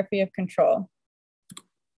Choreography of Control.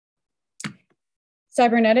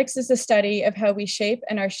 Cybernetics is the study of how we shape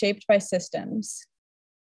and are shaped by systems.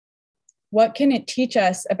 What can it teach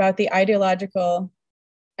us about the ideological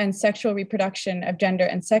and sexual reproduction of gender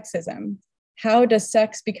and sexism? How does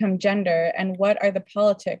sex become gender, and what are the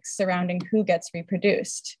politics surrounding who gets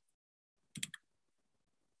reproduced?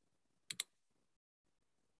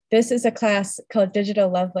 This is a class called Digital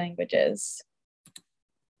Love Languages.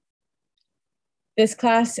 This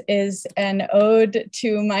class is an ode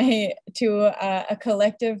to a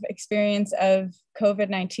collective experience of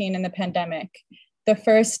COVID-19 and the pandemic. The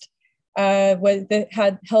first had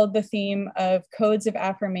held the theme of codes of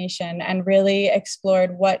affirmation and really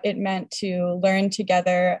explored what it meant to learn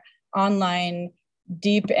together online,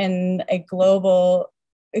 deep in a global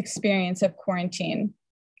experience of quarantine,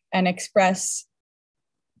 and express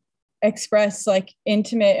like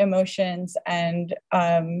intimate emotions and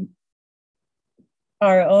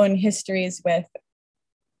our own histories with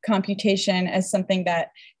computation as something that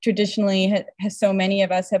traditionally so many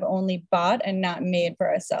of us have only bought and not made for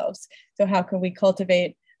ourselves. So how can we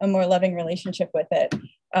cultivate a more loving relationship with it,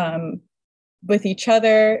 with each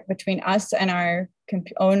other, between us and our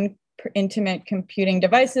own intimate computing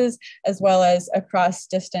devices, as well as across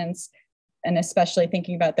distance, and especially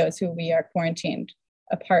thinking about those who we are quarantined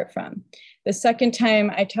apart from. The second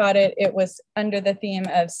time I taught it, it was under the theme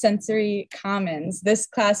of sensory commons. This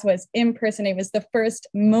class was in person. It was the first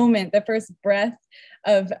moment, the first breath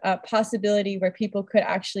of a possibility where people could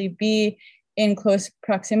actually be in close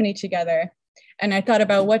proximity together. And I thought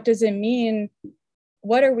about, what does it mean?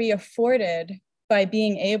 What are we afforded by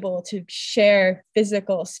being able to share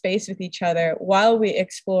physical space with each other while we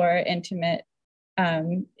explore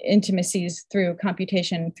intimacies through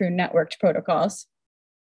computation, through networked protocols?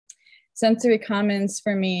 Sensory commons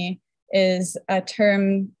for me is a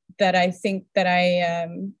term that I think that I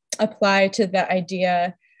apply to the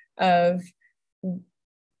idea of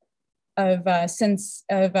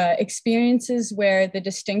experiences where the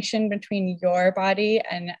distinction between your body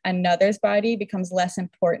and another's body becomes less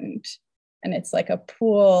important. And it's like a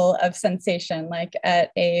pool of sensation, like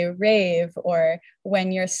at a rave, or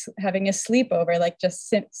when you're having a sleepover, like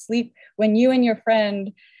just sleep, when you and your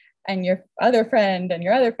friend and your other friend and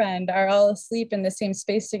your other friend are all asleep in the same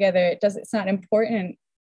space together. It's not important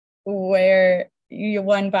where your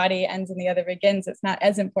one body ends and the other begins. It's not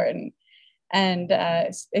as important. And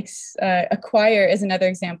a choir is another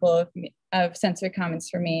example of sensory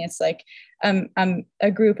commons for me. It's like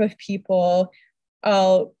a group of people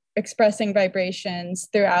all expressing vibrations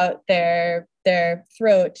throughout their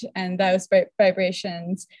throat, and those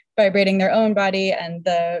vibrations vibrating their own body and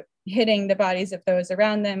hitting the bodies of those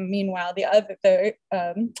around them. Meanwhile, the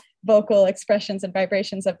vocal expressions and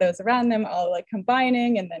vibrations of those around them all like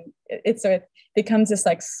combining, and then it sort of becomes this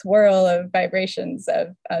like swirl of vibrations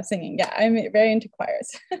of singing. Yeah, I'm very into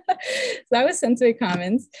choirs. So that was sensory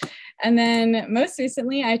commons. And then most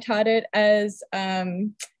recently I taught it as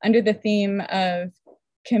under the theme of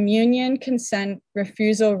communion, consent,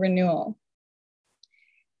 refusal, renewal.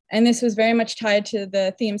 And this was very much tied to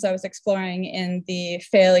the themes I was exploring in the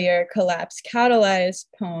Failure, Collapse, Catalyze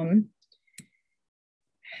poem.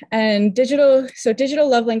 And digital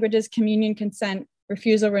love languages, communion, consent,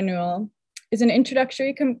 refusal, renewal is an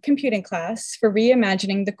introductory computing class for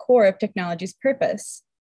reimagining the core of technology's purpose.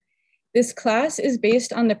 This class is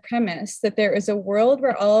based on the premise that there is a world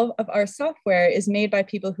where all of our software is made by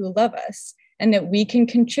people who love us and that we can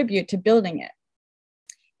contribute to building it.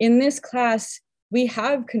 In this class, we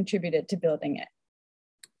have contributed to building it.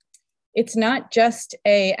 It's not just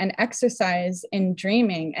an exercise in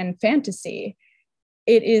dreaming and fantasy.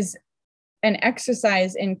 It is an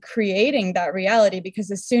exercise in creating that reality, because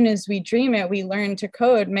as soon as we dream it, we learn to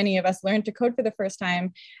code. Many of us learned to code for the first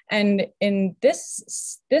time. And in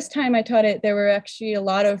this time I taught it, there were actually a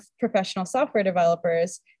lot of professional software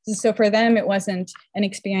developers. So for them, it wasn't an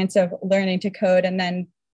experience of learning to code and then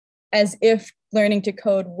as if learning to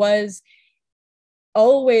code was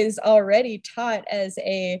always already taught as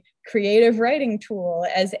a creative writing tool,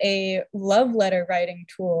 as a love letter writing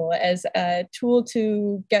tool, as a tool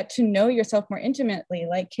to get to know yourself more intimately,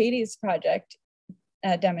 like Katie's project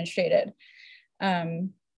demonstrated.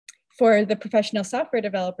 For the professional software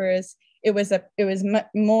developers, it was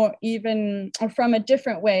more even from a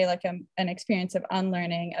different way, like an experience of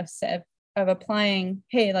unlearning, of applying,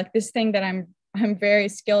 hey, like this thing that I'm very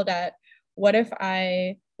skilled at, what if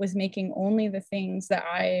I was making only the things that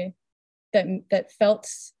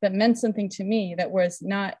that meant something to me, that was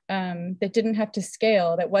not that didn't have to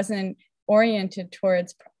scale, that wasn't oriented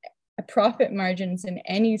towards profit margins in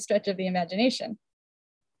any stretch of the imagination.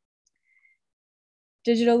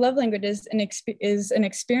 Digital love language is an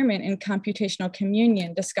experiment in computational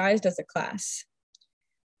communion disguised as a class.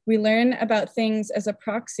 We learn about things as a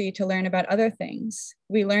proxy to learn about other things.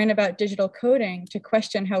 We learn about digital coding to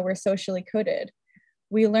question how we're socially coded.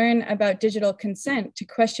 We learn about digital consent to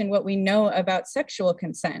question what we know about sexual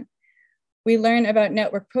consent. We learn about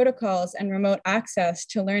network protocols and remote access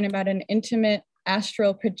to learn about an intimate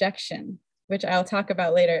astral projection, which I'll talk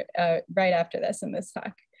about later, right after this in this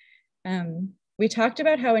talk. We talked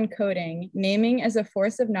about how in coding, naming as a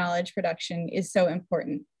force of knowledge production is so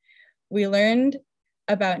important. We learned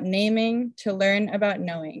about naming to learn about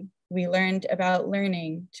knowing. We learned about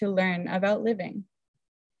learning to learn about living.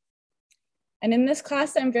 And in this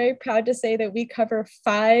class, I'm very proud to say that we cover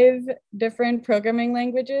 5 different programming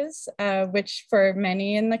languages, which for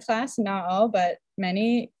many in the class, not all, but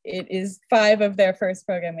many, it is 5 of their first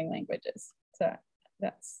programming languages. So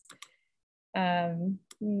that's,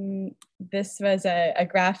 this was a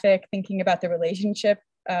graphic thinking about the relationship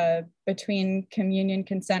between communion,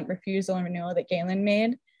 consent, refusal, and renewal that Galen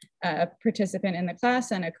made, a participant in the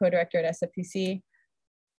class and a co-director at SFPC,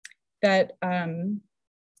 that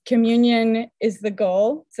communion is the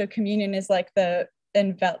goal. So communion is like the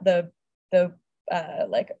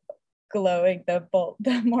like glowing, the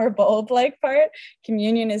more bulb-like part.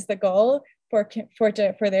 Communion is the goal. For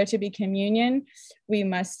there to be communion, we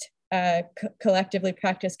must collectively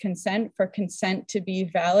practice consent. For consent to be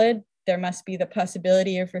valid, there must be the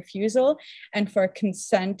possibility of refusal. And for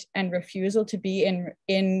consent and refusal to be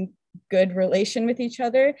in good relation with each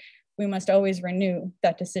other, we must always renew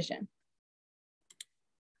that decision.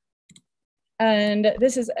 And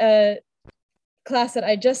this is a class that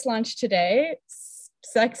I just launched today,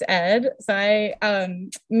 Sex Ed. So I'll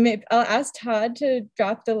ask Todd to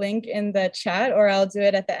drop the link in the chat, or I'll do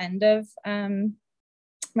it at the end of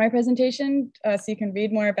my presentation, so you can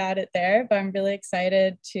read more about it there. But I'm really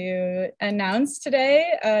excited to announce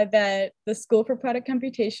today that the School for Product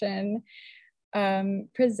Computation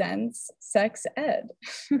presents Sex Ed.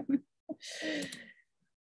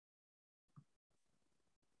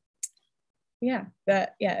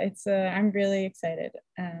 It's I'm really excited.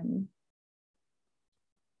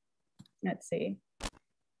 Let's see.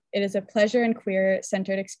 It is a pleasure and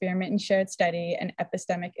queer-centered experiment in shared study and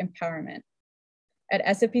epistemic empowerment. At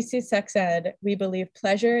SFPC Sex Ed, we believe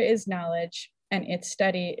pleasure is knowledge and its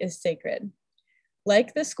study is sacred.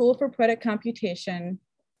 Like the School for Product Computation,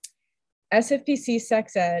 SFPC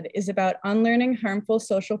Sex Ed is about unlearning harmful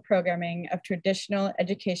social programming of traditional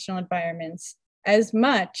educational environments as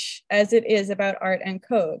much as it is about art and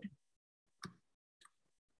code.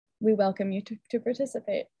 We welcome you to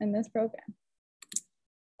participate in this program.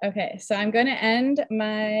 Okay, so I'm going to end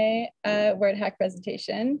my WordHack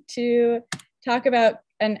presentation to talk about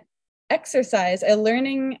an exercise, a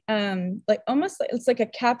learning, it's like a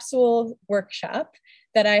capsule workshop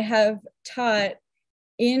that I have taught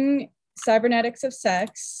in cybernetics of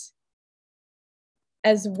sex,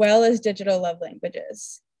 as well as digital love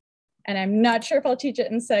languages. And I'm not sure if I'll teach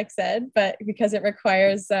it in sex ed, but because it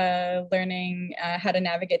requires learning how to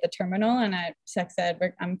navigate the terminal, and at sex ed,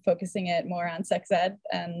 I'm focusing it more on sex ed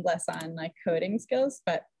and less on like coding skills.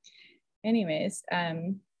 But anyways,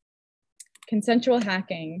 consensual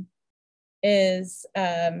hacking is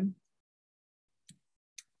a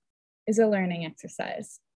learning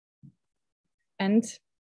exercise. And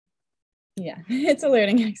yeah, it's a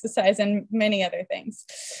learning exercise and many other things.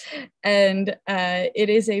 And it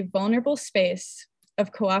is a vulnerable space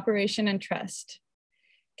of cooperation and trust.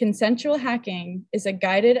 Consensual hacking is a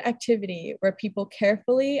guided activity where people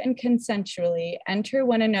carefully and consensually enter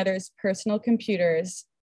one another's personal computers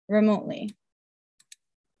remotely.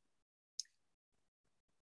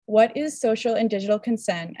 What is social and digital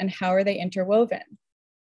consent, and how are they interwoven?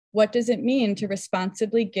 What does it mean to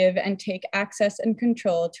responsibly give and take access and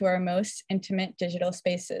control to our most intimate digital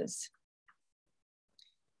spaces?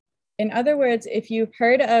 In other words, if you've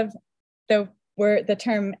heard of the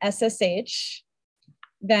term SSH,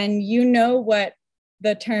 then you know what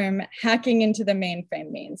the term hacking into the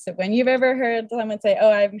mainframe means. So when you've ever heard someone say,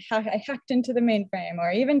 oh, I hacked into the mainframe,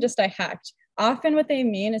 or even just I hacked, often what they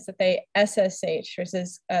mean is that they SSH, which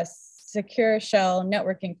is a secure shell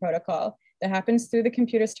networking protocol that happens through the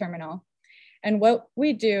computer's terminal. And what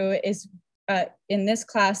we do is, in this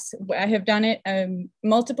class, I have done it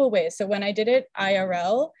multiple ways. So when I did it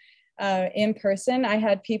IRL, in person, I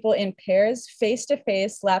had people in pairs,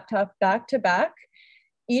 face-to-face, laptop back-to-back.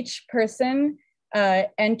 Each person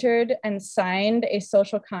entered and signed a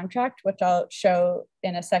social contract, which I'll show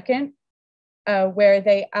in a second, where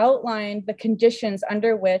they outlined the conditions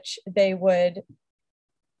under which they would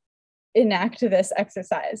enact this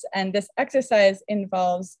exercise. And this exercise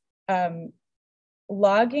involves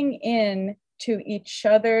logging in to each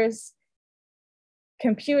other's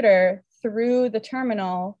computer through the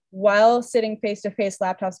terminal while sitting face-to-face,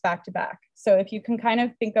 laptops back-to-back. So if you can kind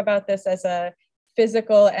of think about this as a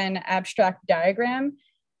physical and abstract diagram,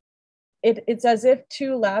 it's as if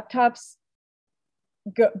two laptops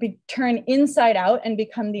turn inside out and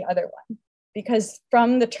become the other one. Because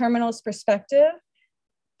from the terminal's perspective,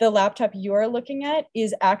 the laptop you're looking at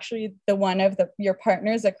is actually the one of your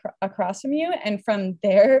partners across from you. And from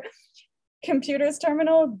their computer's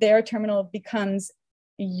terminal, their terminal becomes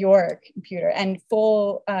your computer, and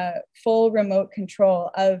full remote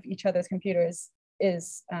control of each other's computers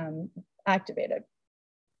is activated.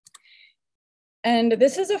 And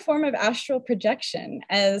this is a form of astral projection,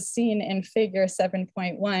 as seen in figure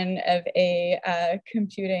 7.1 of a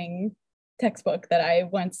computing textbook that I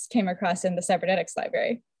once came across in the cybernetics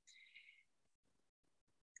library.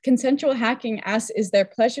 Consensual hacking asks, is there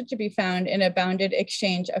pleasure to be found in a bounded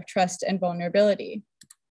exchange of trust and vulnerability?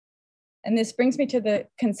 And this brings me to the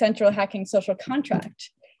consensual hacking social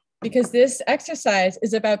contract, because this exercise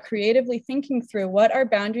is about creatively thinking through what our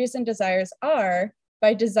boundaries and desires are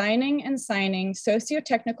by designing and signing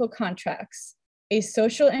socio-technical contracts, a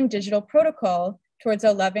social and digital protocol towards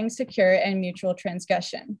a loving, secure, and mutual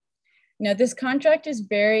transgression. Now, this contract is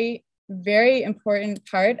very, very important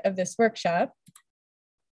part of this workshop,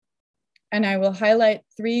 and I will highlight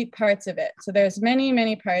 3 parts of it. So there's many,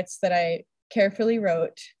 many parts that I carefully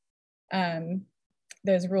wrote.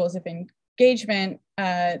 There's rules of engagement,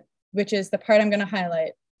 which is the part I'm going to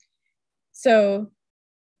highlight. So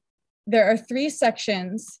there are 3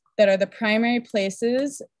 sections that are the primary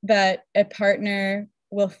places that a partner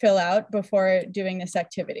will fill out before doing this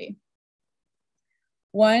activity.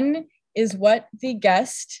 One is what the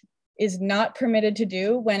guest is not permitted to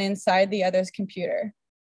do when inside the other's computer.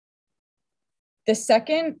 The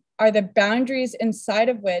second are the boundaries inside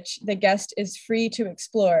of which the guest is free to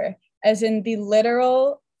explore, as in the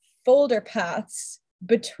literal folder paths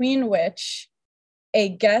between which a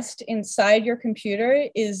guest inside your computer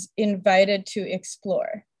is invited to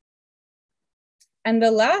explore. And the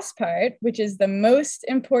last part, which is the most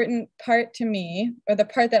important part to me, or the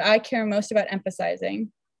part that I care most about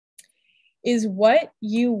emphasizing, is what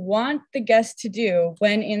you want the guest to do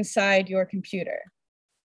when inside your computer.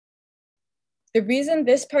 The reason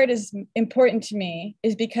this part is important to me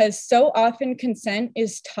is because so often consent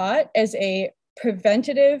is taught as a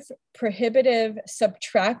preventative, prohibitive,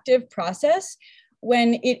 subtractive process,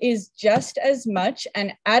 when it is just as much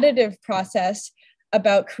an additive process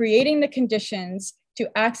about creating the conditions to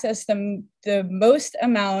access the most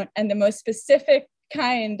amount and the most specific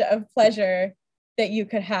kind of pleasure that you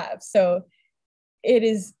could have. So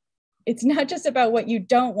it's not just about what you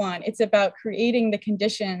don't want, it's about creating the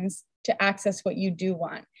conditions to access what you do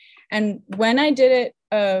want. And when I did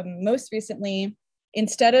it most recently,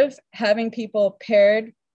 instead of having people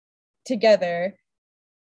paired together,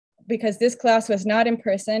 because this class was not in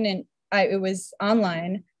person and it was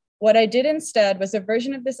online, what I did instead was a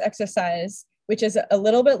version of this exercise, which is a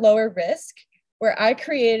little bit lower risk, where I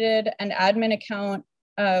created an admin account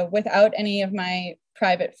without any of my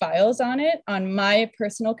private files on it on my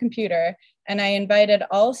personal computer. And I invited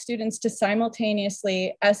all students to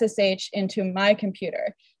simultaneously SSH into my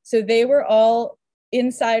computer. So they were all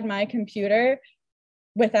inside my computer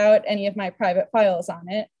without any of my private files on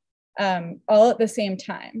it, all at the same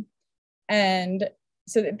time. And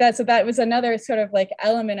so that was another sort of like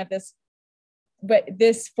element of this, but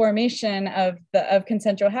this formation of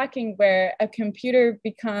consensual hacking, where a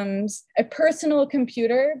personal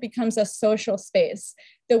computer becomes a social space,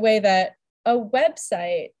 the way that a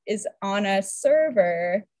website is on a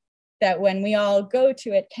server that when we all go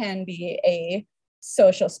to it can be a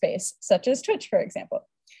social space, such as Twitch, for example.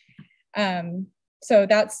 So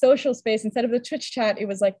that social space, instead of the Twitch chat, it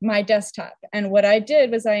was like my desktop. And what I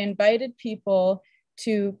did was I invited people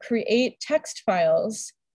to create text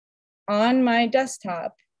files on my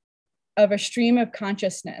desktop of a stream of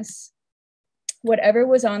consciousness, whatever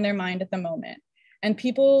was on their mind at the moment. And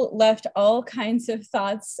people left all kinds of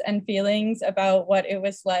thoughts and feelings about what it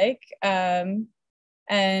was like. And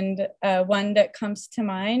one that comes to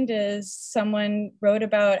mind is someone wrote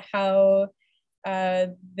about how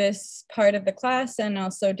this part of the class, and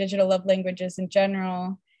also digital love languages in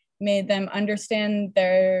general, made them understand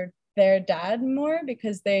their dad more,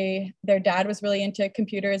 because their dad was really into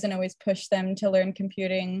computers and always pushed them to learn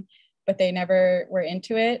computing, but they never were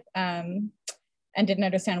into it, and didn't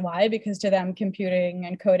understand why, because to them computing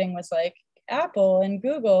and coding was like Apple and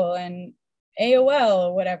Google and AOL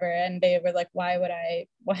or whatever, and they were like, why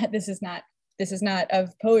this is not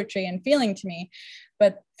of poetry and feeling to me.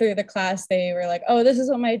 But through the class they were like, oh, this is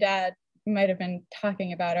what my dad might have been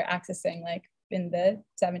talking about or accessing like in the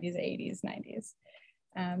 70s, 80s, 90s.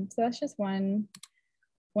 So that's just one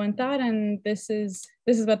thought, and this is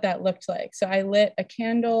what that looked like. So I lit a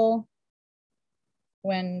candle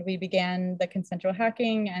when we began the consensual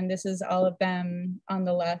hacking, and this is all of them on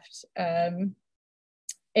the left,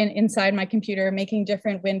 inside my computer, making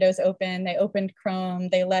different windows open. They opened Chrome,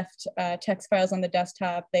 they left text files on the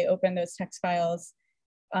desktop, they opened those text files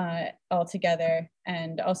all together,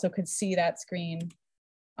 and also could see that screen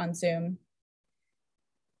on Zoom.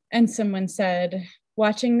 And someone said,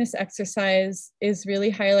 watching this exercise is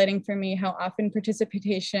really highlighting for me how often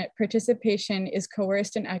participation is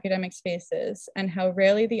coerced in academic spaces, and how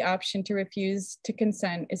rarely the option to refuse to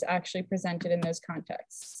consent is actually presented in those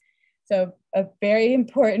contexts. So a very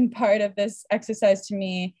important part of this exercise to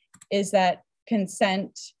me is that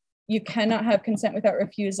consent, you cannot have consent without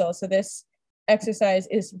refusal. So this exercise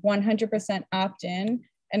is 100% opt-in,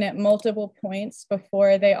 and at multiple points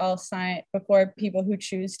before they all sign, before people who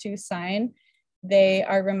choose to sign, they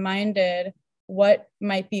are reminded what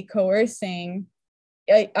might be coercing,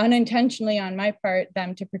 unintentionally on my part,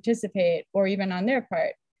 them to participate, or even on their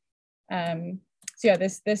part. So yeah,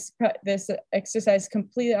 this exercise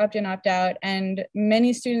completely opt-in, opt-out, and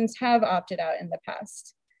many students have opted out in the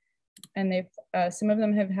past, and they've some of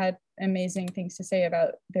them have had amazing things to say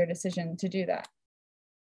about their decision to do that.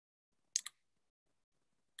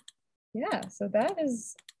 Yeah, so that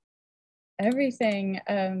is everything.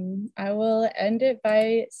 I will end it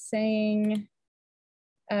by saying,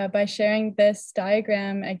 by sharing this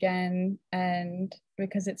diagram again, and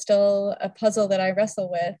because it's still a puzzle that I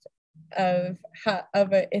wrestle with,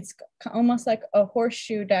 it's almost like a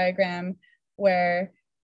horseshoe diagram where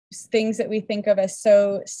things that we think of as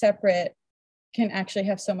so separate can actually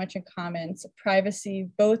have so much in common. So privacy,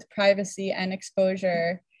 both privacy and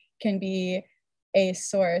exposure, can be a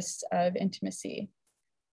source of intimacy.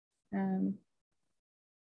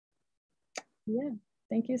 Yeah,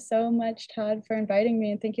 thank you so much, Todd, for inviting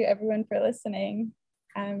me, and thank you everyone for listening.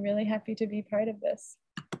 I'm really happy to be part of this.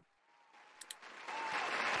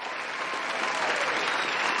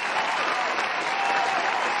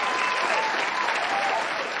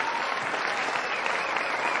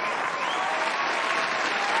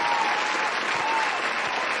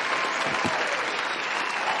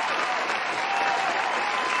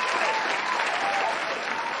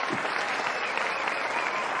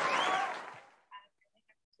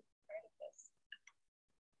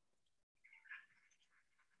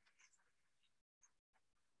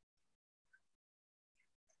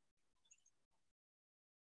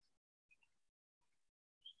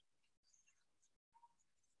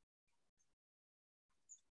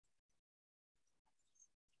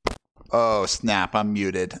 Oh, snap, I'm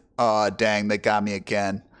muted. Oh, dang, they got me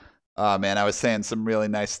again. Oh, man, I was saying some really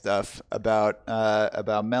nice stuff about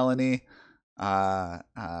Melanie,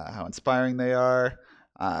 how inspiring they are,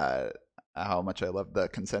 how much I love the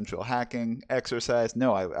consensual hacking exercise.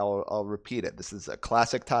 No, I'll repeat it. This is a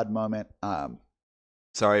classic Todd moment.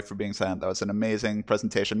 Sorry for being silent. That was an amazing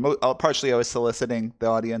presentation. Partially, I was soliciting the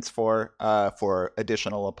audience for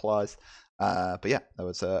additional applause. But yeah, that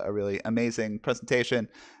was a really amazing presentation.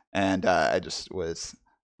 And I just was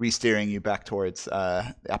re-steering you back towards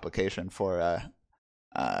the application for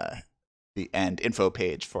the end info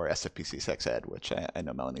page for SFPC Sex Ed, which I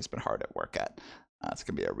know Melanie's been hard at work at. It's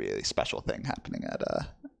going to be a really special thing happening at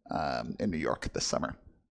in New York this summer.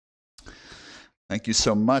 Thank you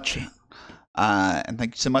so much. And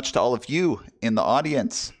thank you so much to all of you in the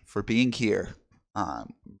audience for being here.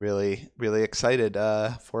 Really, really excited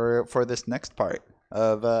for this next part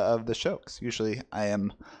of the show. 'Cause usually I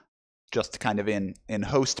am just kind of in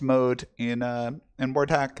host mode in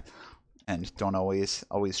WordHack, and don't always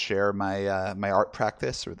share my my art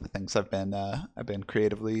practice or the things I've been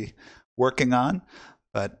creatively working on.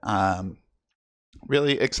 But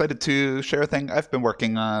really excited to share a thing I've been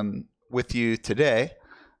working on with you today,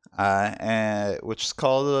 which is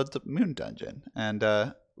called the Moon Dungeon. And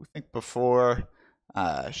we think before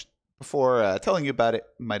telling you about it,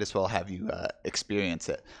 might as well have you experience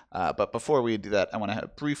it. But before we do that, I want to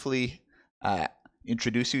briefly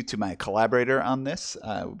introduce you to my collaborator on this.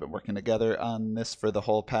 We've been working together on this for the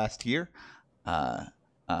whole past year.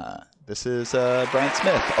 This is Bryant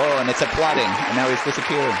Smith. Oh, and it's applauding, and now he's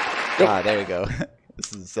disappearing. Yep. There you go.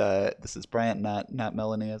 This is Bryant, not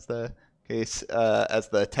Melanie, as the case as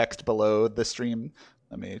the text below the stream.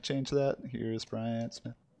 Let me change that. Here's Bryant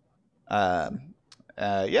Smith. Yeah.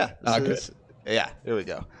 Here we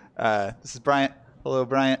go. This is Bryant. Hello,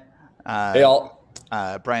 Bryant. Hey all.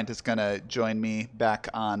 Bryant is gonna join me back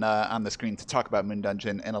on the screen to talk about Moon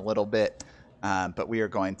Dungeon in a little bit, but we are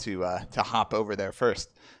going to hop over there first.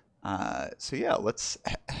 So yeah, let's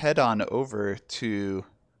head on over to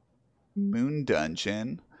Moon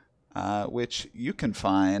Dungeon, which you can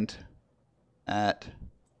find at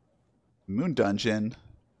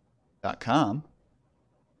moondungeon.com.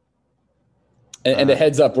 And a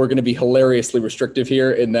heads up, we're going to be hilariously restrictive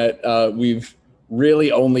here in that we've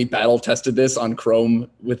really only battle tested this on Chrome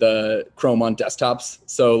with Chrome on desktops.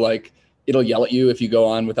 So like it'll yell at you if you go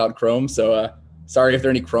on without Chrome. So sorry if there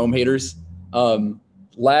are any Chrome haters.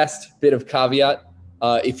 Last bit of caveat,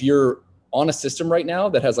 if you're on a system right now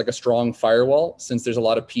that has like a strong firewall, since there's a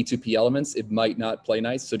lot of P2P elements, it might not play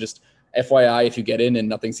nice. So just FYI, if you get in and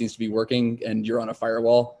nothing seems to be working and you're on a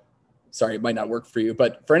firewall, sorry, it might not work for you.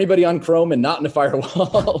 But for anybody on Chrome and not in a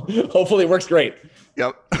firewall, hopefully it works great.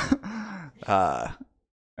 Yep.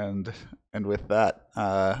 And with that,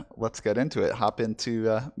 let's get into it. Hop into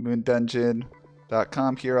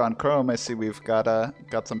moondungeon.com here on Chrome. I see we've got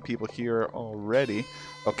some people here already.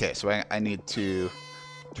 Okay, so I need to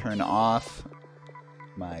turn off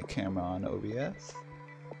my camera on OBS.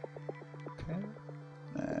 Okay.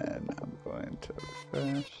 And I'm going to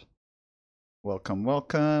refresh. Welcome,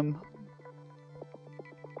 welcome.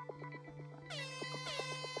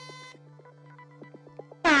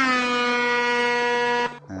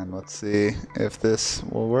 And let's see if this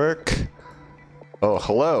will work. Oh,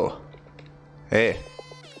 hello. Hey.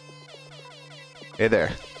 Hey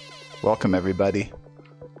there. Welcome, everybody.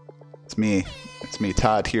 It's me,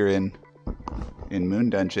 Todd, here in Moon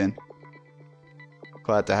Dungeon.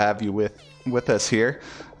 Glad to have you with us here.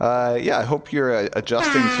 Yeah, I hope you're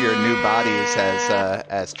adjusting to your new bodies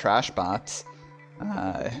as trash bots.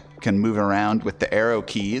 Can move around with the arrow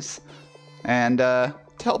keys. And to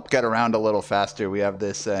help get around a little faster, we have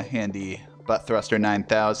this handy Butt Thruster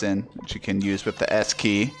 9000, which you can use with the S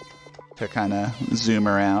key to kind of zoom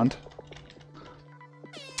around.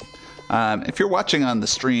 If you're watching on the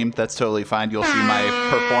stream, that's totally fine. You'll see my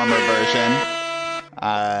performer version.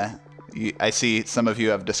 I see some of you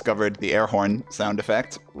have discovered the air horn sound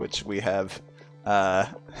effect, which we have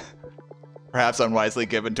perhaps unwisely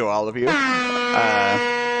given to all of you.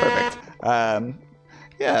 Perfect.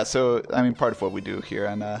 Yeah, so I mean, part of what we do here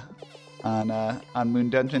on Moon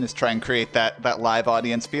Dungeon is try and create that live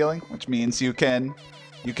audience feeling, which means you can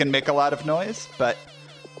make a lot of noise, but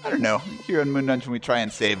I don't know. Here in Moon Dungeon, we try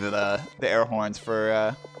and save the air horns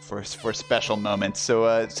for special moments.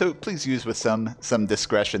 So please use with some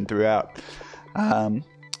discretion throughout. Hell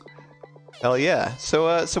yeah.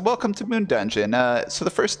 So welcome to Moon Dungeon. So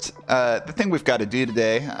the first the thing we've got to do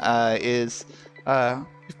today is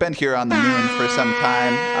we've been here on the moon for some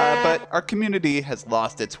time, but our community has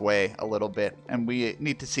lost its way a little bit, and we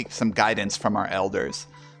need to seek some guidance from our elders.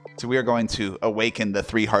 So we are going to awaken the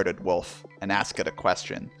three-hearted wolf and ask it a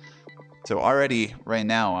question. So already, right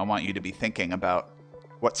now, I want you to be thinking about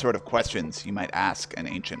what sort of questions you might ask an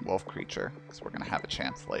ancient wolf creature, because we're going to have a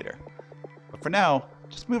chance later. But for now,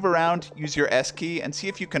 just move around, use your S key, and see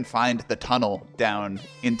if you can find the tunnel down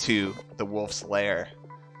into the wolf's lair.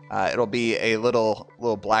 It'll be a little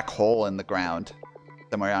black hole in the ground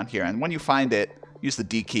somewhere around here. And when you find it, use the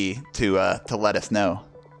D key to let us know.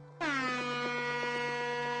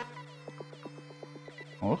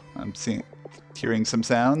 Oh, I'm hearing some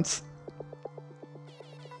sounds.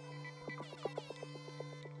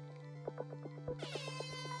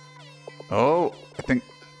 Oh,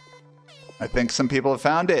 I think some people have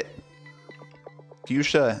found it.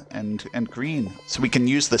 Fuchsia and green. So we can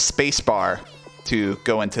use the space bar to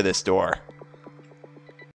go into this door.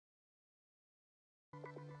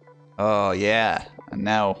 Oh yeah, and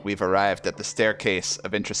now we've arrived at the staircase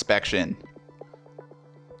of introspection.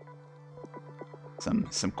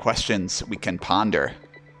 Some questions we can ponder.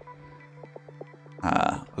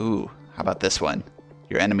 How about this one?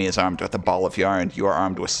 Your enemy is armed with a ball of yarn. You are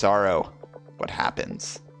armed with sorrow. What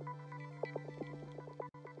happens?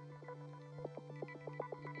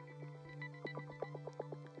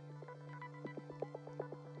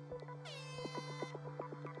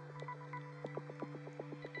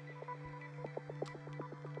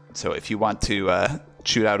 So if you want to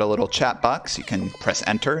shoot out a little chat box, you can press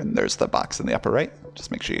enter, and there's the box in the upper right.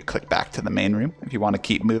 Just make sure you click back to the main room if you want to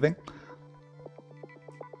keep moving.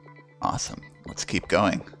 Awesome. Let's keep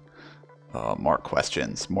going. Oh, more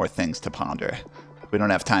questions, more things to ponder. We don't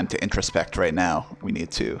have time to introspect right now. We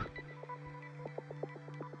need to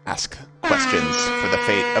ask questions for the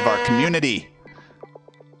fate of our community.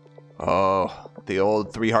 Oh, the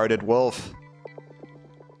old three-hearted wolf.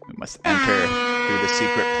 We must enter through the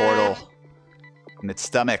secret portal in its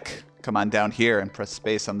stomach. Come on down here and press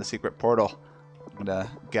space on the secret portal. I'm going to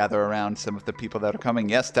gather around some of the people that are coming.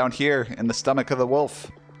 Yes, down here in the stomach of the wolf.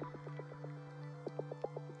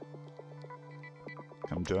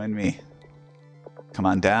 Come join me. Come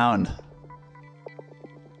on down.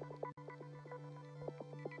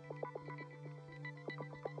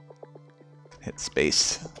 Hit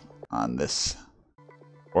space on this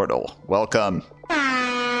portal. Welcome.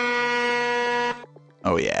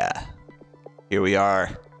 Oh yeah. Here we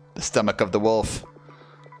are. The stomach of the wolf.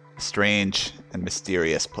 A strange and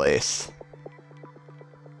mysterious place.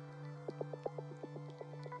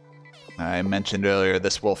 I mentioned earlier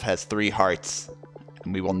this wolf has 3 hearts.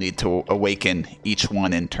 And we will need to awaken each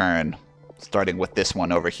one in turn, starting with this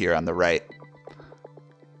one over here on the right.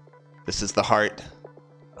 This is the heart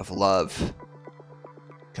of love.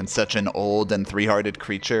 Can such an old and 3-hearted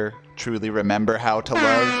creature truly remember how to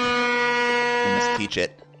love? We must teach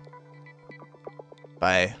it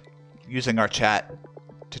by using our chat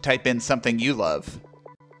to type in something you love.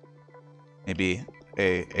 Maybe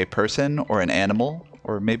a person or an animal,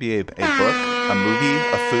 or maybe a book, a movie,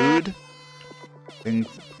 a food.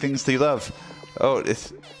 Things that you love. Oh,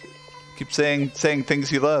 keep saying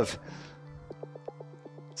things you love.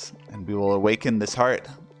 And we will awaken this heart.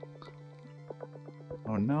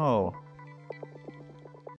 Oh no.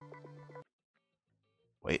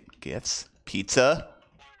 Wait, gifts? Pizza?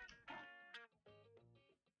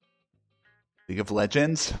 League of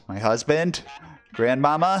Legends? My husband?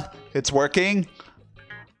 Grandmama? It's working?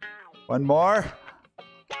 One more?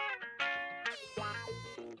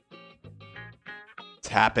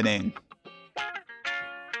 Happening.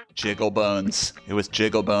 Jigglebones. It was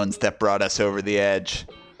Jigglebones that brought us over the edge.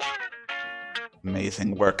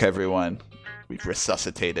 Amazing work, everyone. We've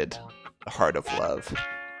resuscitated the heart of love.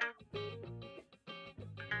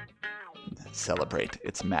 Celebrate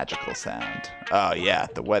its magical sound. Oh yeah,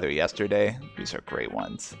 the weather yesterday. These are great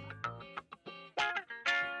ones.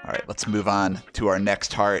 All right, let's move on to our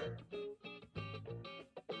next heart.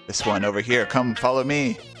 This one over here. Come, follow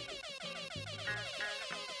me.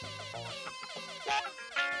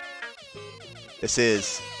 This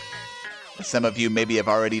is, as some of you maybe have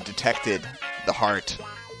already detected, the heart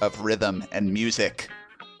of rhythm and music.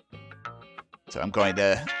 So I'm going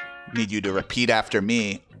to need you to repeat after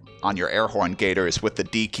me on your air horn gators with the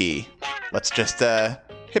D key. Let's just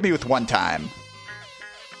hit me with one time.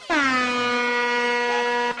 All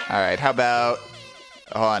right, how about,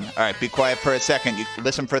 hold on. All right, be quiet for a second. You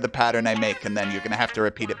listen for the pattern I make, and then you're going to have to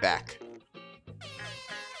repeat it back.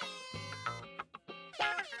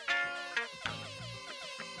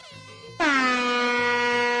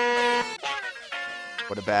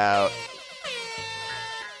 What about...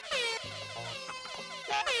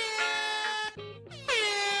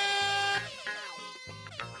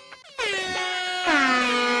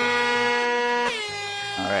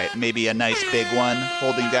 All right, maybe a nice big one,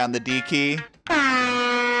 holding down the D key. All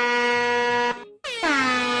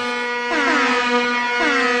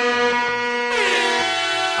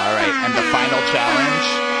right, and the final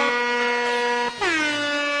challenge.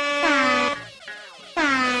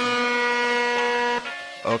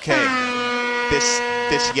 Okay, this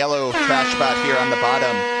yellow trash spot here on the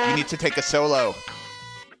bottom, you need to take a solo.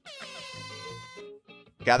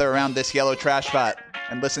 Gather around this yellow trash spot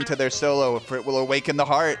and listen to their solo, for it will awaken the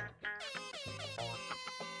heart.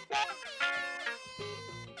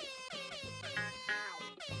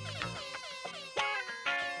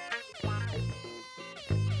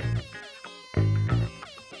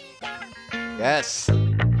 Yes,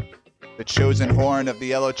 the chosen horn of the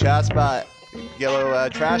yellow trash spot. Yellow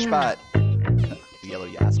trash spot. The yellow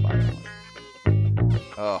yas spot.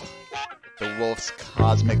 Oh, the wolf's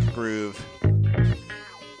cosmic groove.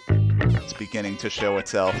 It's beginning to show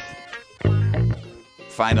itself.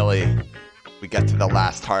 Finally, we get to the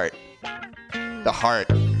last heart. The heart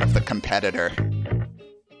of the competitor.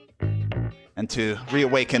 And to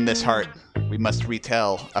reawaken this heart, we must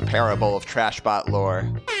retell a parable of Trashbot lore.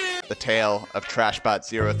 The tale of Trashbot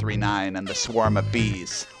 039 and the swarm of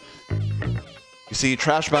bees. You see,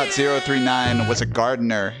 Trashbot 039 was a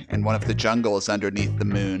gardener in one of the jungles underneath the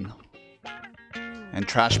moon. And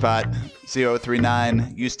Trashbot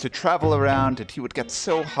 039 used to travel around, and he would get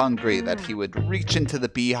so hungry that he would reach into the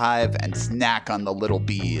beehive and snack on the little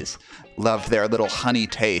bees. Love their little honey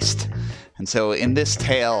taste. And so in this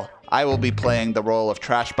tale, I will be playing the role of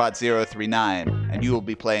Trashbot 039, and you will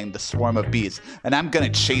be playing the swarm of bees. And I'm gonna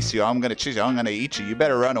chase you, I'm gonna eat you. You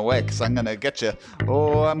better run away, because I'm gonna get you.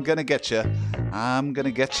 Oh, I'm gonna get you. I'm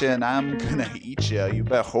gonna get you, and I'm gonna eat you. You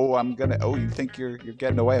bet. Oh, you think you're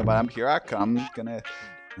getting away, but here I come. I'm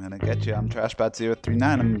gonna get you. I'm Trashbot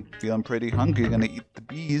 039. I'm feeling pretty hungry. Gonna eat the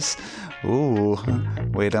bees. Ooh,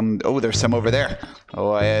 wait. There's some over there.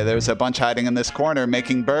 Oh, there's a bunch hiding in this corner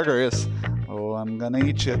making burgers. Oh, I'm gonna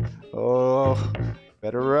eat you. Oh,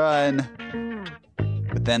 better run.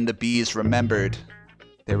 But then the bees remembered.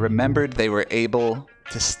 They remembered they were able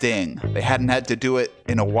to sting. They hadn't had to do it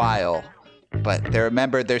in a while, but they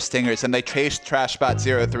remembered their stingers, and they chased Trashbot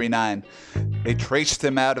 039. They traced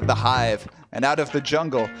him out of the hive and out of the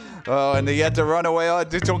jungle. Oh, and he had to run away. Oh,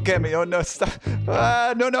 don't get me. Oh, no, stop.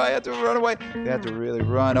 No, I had to run away. They had to really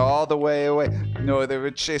run all the way away. No, they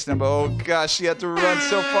were chasing him. Oh, gosh, he had to run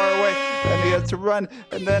so far away. And he had to run.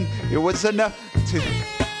 And then it was enough to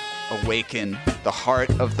awaken the heart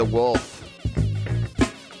of the wolf.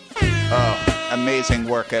 Oh, amazing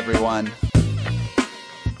work, everyone.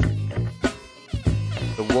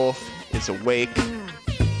 The wolf is awake.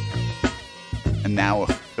 And now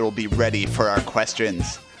it'll be ready for our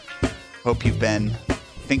questions. Hope you've been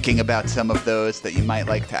thinking about some of those that you might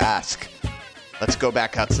like to ask. Let's go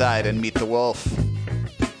back outside and meet the wolf.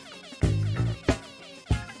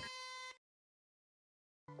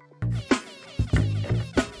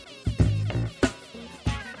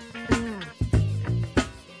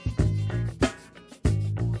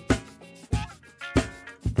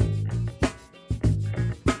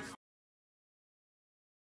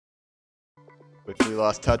 Quickly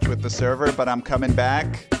lost touch with the server, but I'm coming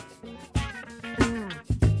back.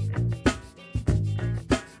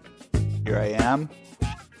 Here I am.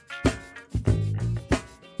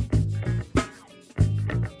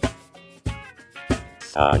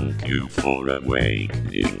 Thank you for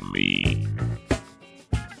awakening me.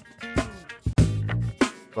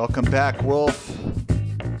 Welcome back, Wolf.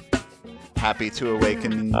 Happy to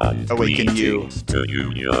awaken you. Greetings to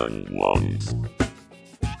you, young ones.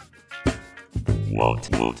 What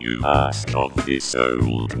would you ask of this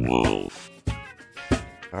old wolf?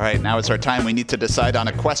 All right, now it's our time. We need to decide on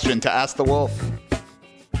a question to ask the wolf.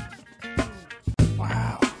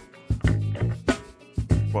 Wow.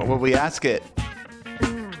 What will we ask it?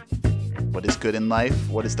 What is good in life?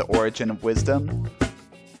 What is the origin of wisdom?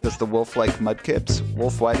 Does the wolf like mudkips?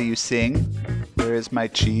 Wolf, why do you sing? Where is my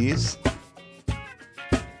cheese?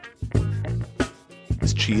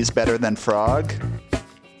 Is cheese better than frog?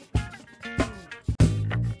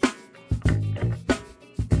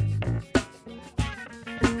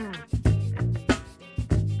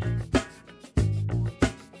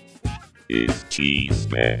 Is cheese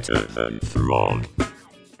better than frog?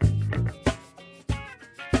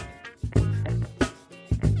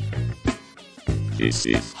 This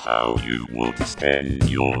is how you would spend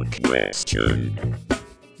your question.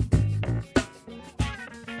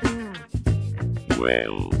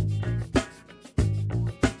 Well,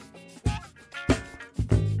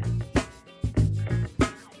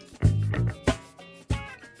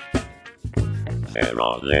 there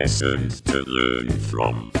are lessons to learn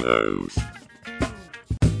from both.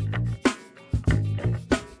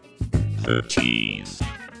 The cheese,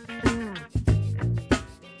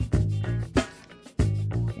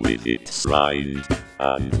 with its rind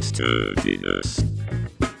and sturdiness,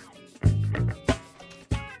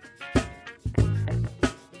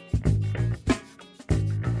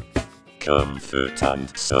 comfort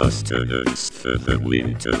and sustenance for the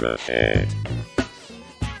winter ahead.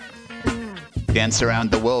 Dance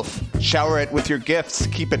around the wolf. Shower it with your gifts.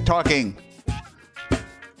 Keep it talking.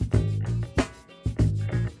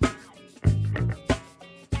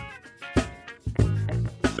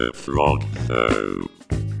 The frog, though,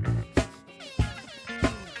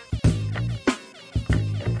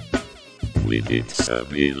 with its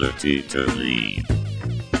ability to leap,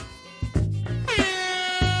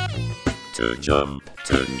 to jump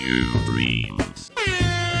to new dreams,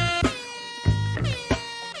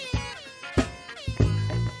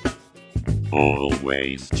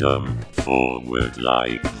 Always jump forward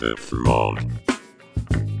like the frog.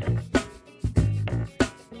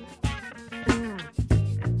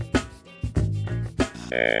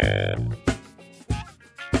 There.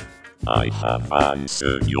 I have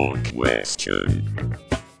answered your question.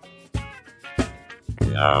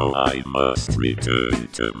 Now I must return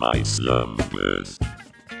to my slumbers.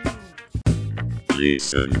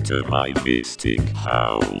 Listen to my mystic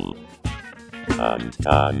howl, and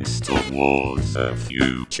dance towards a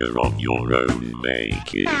future of your own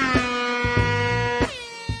making.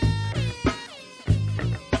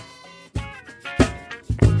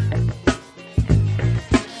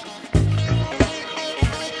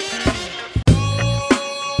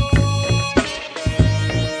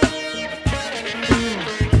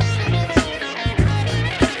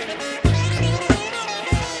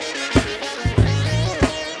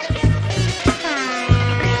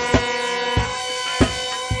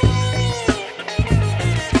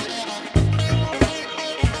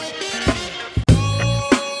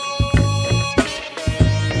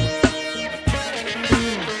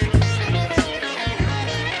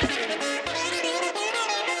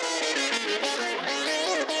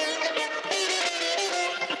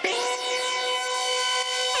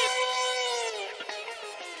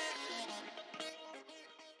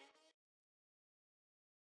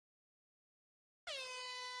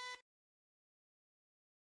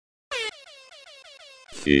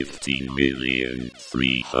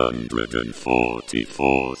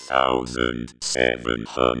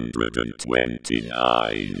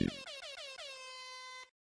 $15,344,729.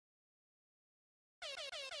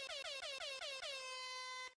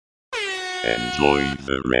 Enjoy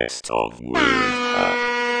the rest of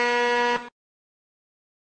WordHack.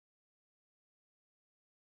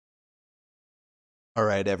 All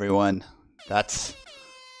right, everyone. That's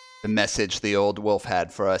the message the old wolf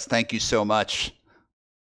had for us. Thank you so much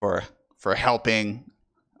for helping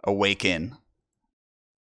awaken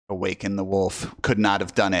the wolf. Could not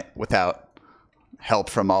have done it without help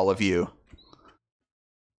from all of you.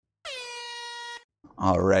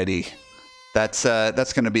 Alrighty. That's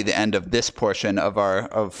going to be the end of this portion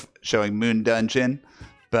of showing Moon Dungeon,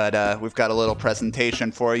 but we've got a little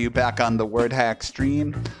presentation for you back on the WordHack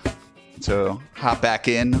stream. So hop back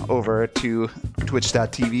in over to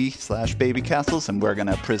twitch.tv/babycastles, and we're going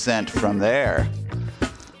to present from there.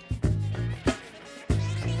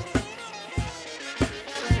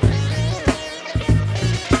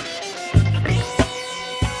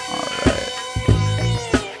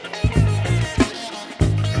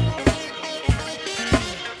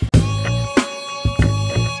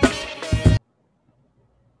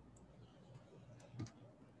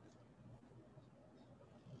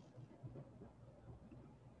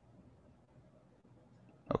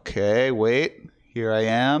 Okay, wait. Here I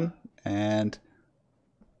am, and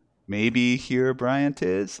maybe here Bryant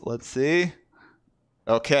is. Let's see.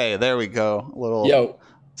 Okay, there we go. A little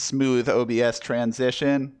smooth OBS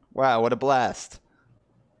transition. Wow, what a blast.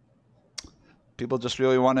 People just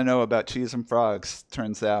really want to know about cheese and frogs,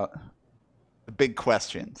 turns out. The big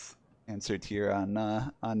questions answered here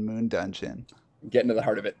on Moon Dungeon. Getting to the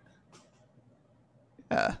heart of it.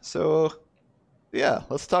 Yeah, so yeah,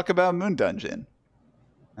 let's talk about Moon Dungeon.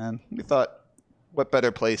 And we thought, what better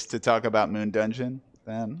place to talk about Moon Dungeon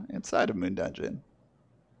than inside of Moon Dungeon?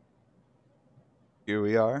 Here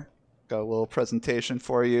we are. Got a little presentation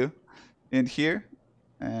for you in here.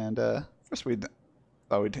 And first we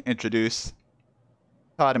thought we'd introduce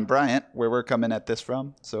Todd and Bryant, where we're coming at this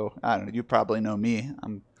from. So I don't know, you probably know me.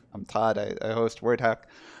 I'm Todd. I host WordHack.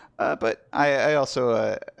 But I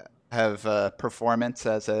also have performance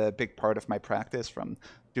as a big part of my practice, from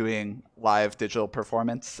doing live digital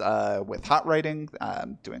performance with Hot Writing,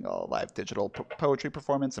 doing a live digital poetry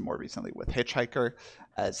performance, and more recently with Hitchhiker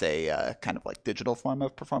as a kind of like digital form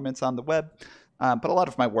of performance on the web. But a lot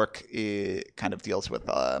of my work kind of deals with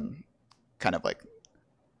kind of like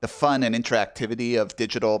the fun and interactivity of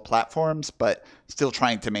digital platforms, but still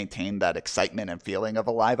trying to maintain that excitement and feeling of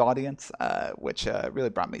a live audience, which really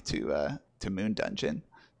brought me to Moon Dungeon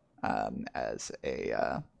as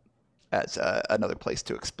another place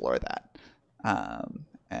to explore that.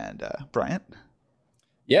 And Bryant?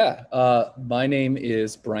 Yeah, my name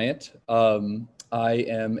is Bryant. I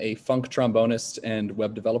am a funk trombonist and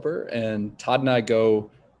web developer, and Todd and I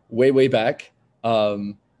go way, way back,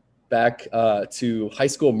 to high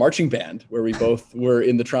school marching band, where we both were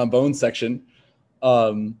in the trombone section. Yeah,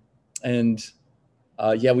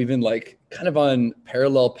 we've been like kind of on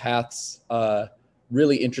parallel paths,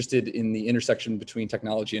 really interested in the intersection between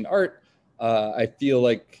technology and art. I feel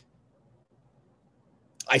like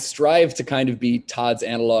I strive to kind of be Todd's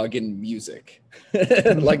analog in music,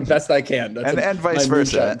 like best I can. That's and vice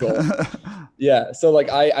versa. Goal. Yeah. So like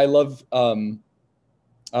I love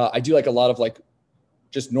I do like a lot of like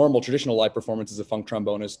just normal traditional live performances of funk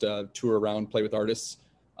trombonist, tour around, play with artists.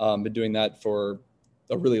 Been doing that for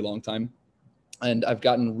a really long time. And I've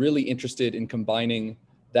gotten really interested in combining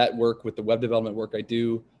that work with the web development work I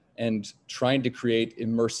do and trying to create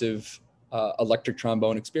immersive electric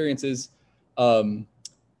trombone experiences.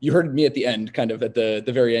 You heard me at the end, kind of at the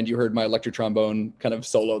very end, you heard my electric trombone kind of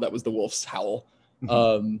solo. That was the wolf's howl,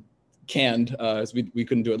 canned, as we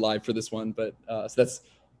couldn't do it live for this one. But so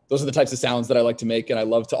those are the types of sounds that I like to make. And I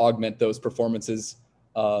love to augment those performances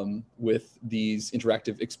with these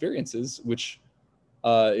interactive experiences, which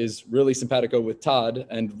is really simpatico with Todd.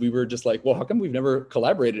 And we were just like, well, how come we've never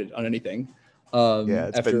collaborated on anything? Yeah,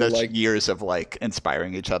 it's been those like years of like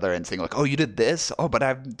inspiring each other and saying like, oh, you did this. Oh, but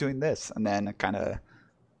I'm doing this. And then it kind of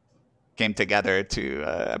came together to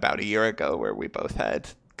about a year ago where we both had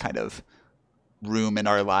kind of room in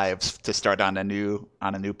our lives to start on a new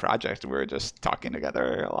project. We were just talking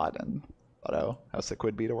together a lot and thought, oh, how sick it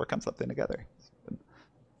would be to work on something together. Been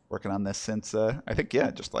working on this since I think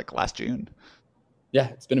just like last June. Yeah,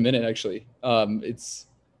 it's been a minute actually. It's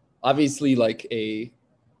obviously like a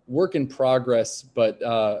work in progress, but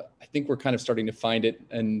I think we're kind of starting to find it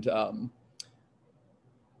and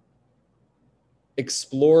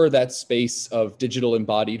explore that space of digital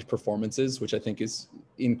embodied performances, which I think is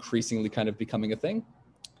increasingly kind of becoming a thing.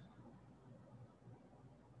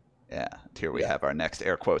 Yeah, here we have our next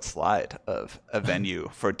air quote slide of a venue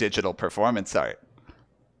for digital performance art.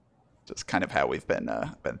 Just kind of how we've been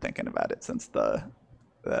thinking about it since the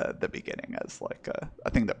beginning, as like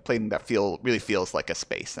a thing that really feels like a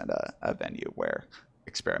space and a venue where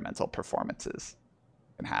experimental performances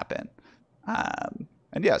can happen.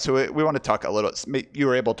 And yeah, so we want to talk a little. You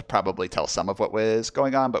were able to probably tell some of what was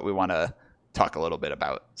going on, but we want to talk a little bit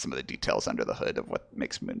about some of the details under the hood of what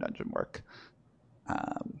makes Moon Dungeon work.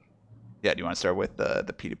 Yeah, do you want to start with the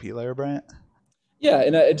P2P layer, Bryant? Yeah,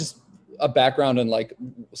 and just a background on like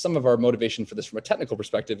some of our motivation for this from a technical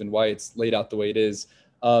perspective and why it's laid out the way it is.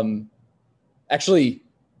 Actually,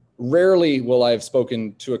 rarely will I have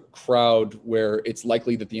spoken to a crowd where it's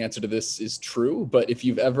likely that the answer to this is true. But if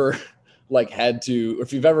you've ever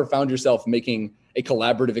if you've ever found yourself making a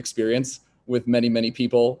collaborative experience with many, many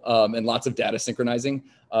people and lots of data synchronizing,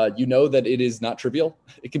 you know that it is not trivial.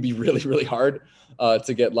 It can be really, really hard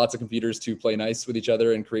to get lots of computers to play nice with each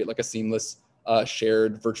other and create like a seamless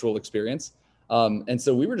shared virtual experience. And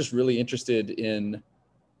so we were just really interested in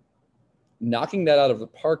knocking that out of the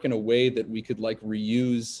park in a way that we could like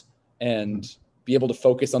reuse and be able to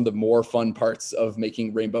focus on the more fun parts of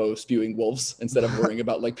making rainbow spewing wolves instead of worrying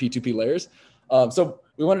about like P2P layers. So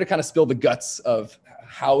we wanted to kind of spill the guts of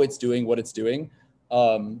how it's doing what it's doing.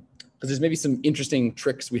 Because there's maybe some interesting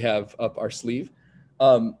tricks we have up our sleeve.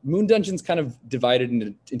 Moon Dungeon's kind of divided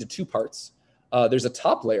into two parts. There's a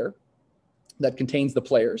top layer that contains the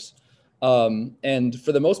players. And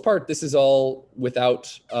for the most part, this is all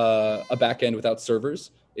without a backend, without servers.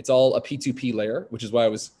 It's all a P2P layer, which is why I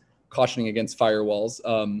was cautioning against firewalls.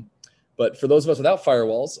 But for those of us without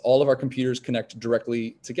firewalls, all of our computers connect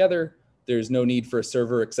directly together. There's no need for a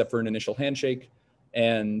server except for an initial handshake.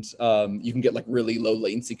 And you can get like really low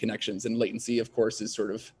latency connections. And latency, of course, is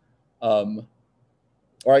sort of,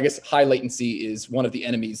 or I guess high latency is one of the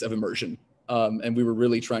enemies of immersion. And we were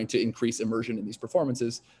really trying to increase immersion in these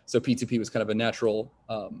performances. So P2P was kind of a natural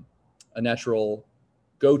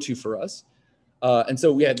go-to for us. And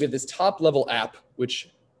so we have this top level app,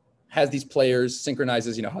 which has these players,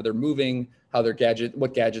 synchronizes, how they're moving, what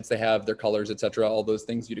gadgets they have, their colors, et cetera, all those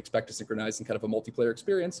things you'd expect to synchronize in kind of a multiplayer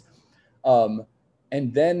experience.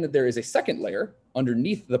 And then there is a second layer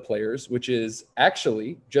underneath the players, which is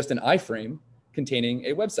actually just an iframe containing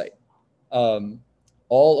a website.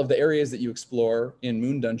 All of the areas that you explore in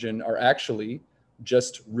Moon Dungeon are actually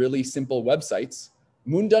just really simple websites.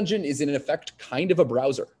 Moon Dungeon is in effect kind of a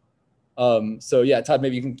browser. So yeah, Todd,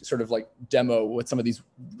 maybe you can sort of like demo what some of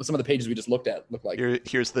the pages we just looked at look like.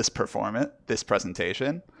 Here's this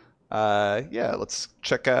presentation. Yeah, let's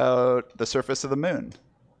check out the surface of the moon.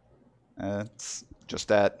 It's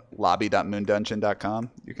just at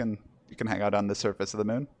lobby.moondungeon.com. You can hang out on the surface of the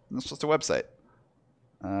moon. It's just a website.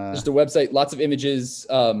 Just a website, lots of images.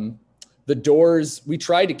 The doors, we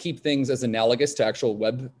try to keep things as analogous to actual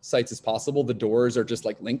websites as possible. The doors are just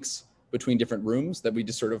like links between different rooms that we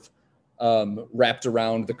just sort of wrapped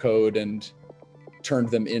around the code and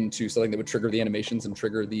turned them into something that would trigger the animations and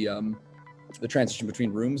trigger the transition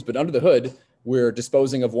between rooms. But under the hood, we're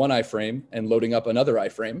disposing of one iframe and loading up another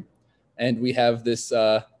iframe. And we have this,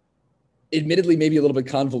 admittedly, maybe a little bit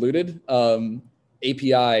convoluted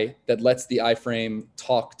API that lets the iframe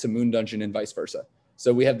talk to Moon Dungeon and vice versa.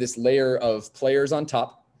 So we have this layer of players on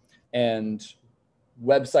top and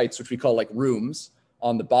websites, which we call like rooms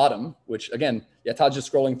on the bottom, which again, yeah, Todd's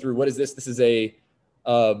just scrolling through. What is this? This is a,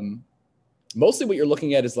 mostly what you're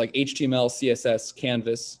looking at is like HTML, CSS,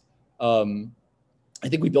 Canvas. I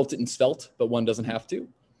think we built it in Svelte, but one doesn't have to.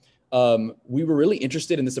 We were really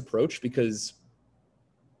interested in this approach because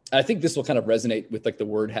I think this will kind of resonate with like the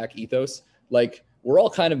WordHack ethos. Like we're all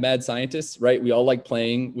kind of mad scientists, right? We all like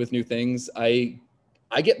playing with new things. I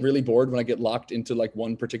get really bored when I get locked into like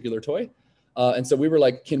one particular toy. And so we were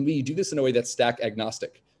like, can we do this in a way that's stack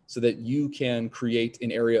agnostic so that you can create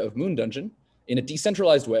an area of Moon Dungeon in a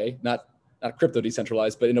decentralized way, not crypto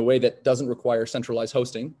decentralized, but in a way that doesn't require centralized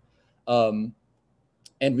hosting. And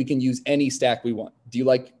we can use any stack we want. Do you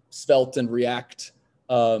like Svelte and React?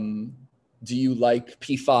 Do you like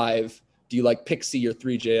P5? Do you like Pixie or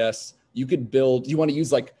 3JS? You could build, do you want to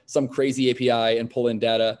use like some crazy API and pull in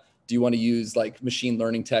data? Do you want to use like machine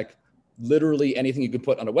learning tech? Literally anything you can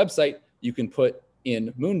put on a website, you can put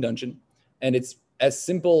in Moon Dungeon. And it's as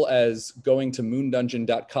simple as going to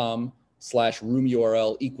moondungeon.com/room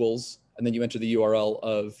URL equals, and then you enter the URL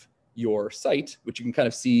of your site, which you can kind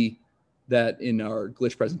of see that in our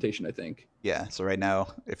glitch presentation, I think. Yeah, so right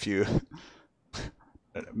now, if you,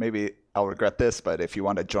 maybe I'll regret this, but if you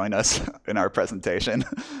want to join us in our presentation,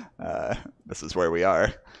 this is where we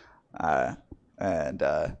are. And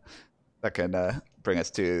that can bring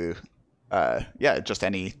us to, yeah, just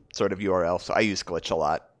any sort of URL. So I use Glitch a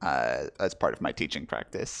lot as part of my teaching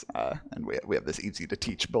practice. And we have this easy to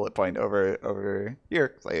teach bullet point over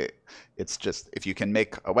here. It's just, if you can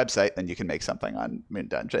make a website, then you can make something on Moon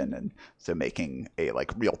Dungeon. And so making a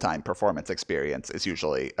like real-time performance experience is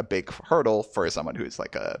usually a big hurdle for someone who's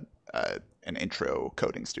like an intro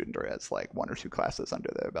coding student or has like 1 or 2 classes under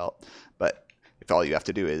their belt. But if all you have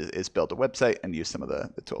to do is build a website and use some of the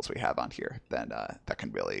tools we have on here, then that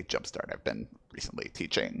can really jumpstart. I've been recently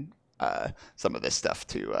teaching some of this stuff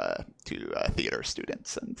to theater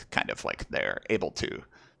students, and kind of like they're able to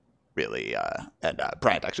really, and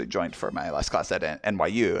Bryant actually joined for my last class at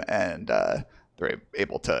NYU, and they're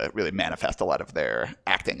able to really manifest a lot of their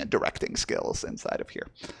acting and directing skills inside of here.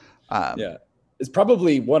 Yeah, it's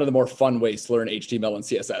probably one of the more fun ways to learn HTML and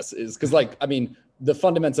CSS is because, like, I mean, the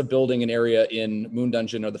fundamentals of building an area in Moon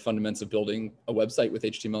Dungeon are the fundamentals of building a website with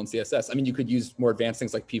HTML and CSS. I mean, you could use more advanced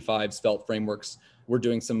things like P5, Svelte frameworks. We're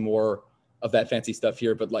doing some more of that fancy stuff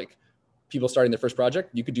here, but like people starting their first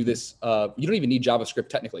project, you could do this. You don't even need JavaScript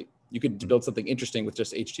technically. You could build something interesting with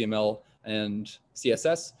just HTML and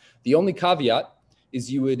CSS. The only caveat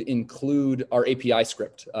is you would include our API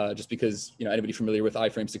script, just because, you know, anybody familiar with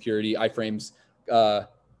iframe security, iframes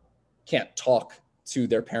can't talk to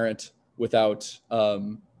their parent without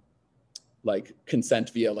like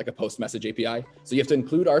consent via like a post message API. So you have to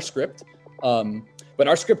include our script, but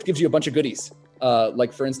our script gives you a bunch of goodies.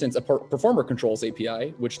 Like for instance, a performer controls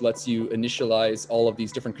API, which lets you initialize all of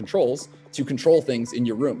these different controls to control things in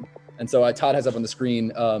your room. And so Todd has up on the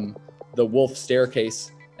screen the wolf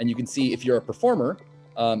staircase, and you can see if you're a performer,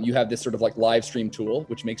 you have this sort of like live stream tool,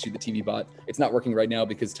 which makes you the TV bot. It's not working right now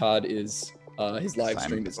because Todd is his live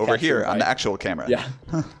stream is over here on the actual camera. Yeah,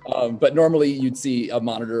 but normally you'd see a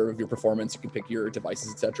monitor of your performance. You can pick your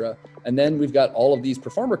devices, etc. And then we've got all of these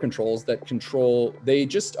performer controls that control. They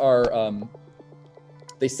just are.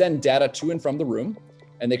 They send data to and from the room,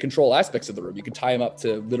 and they control aspects of the room. You can tie them up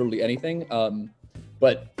to literally anything.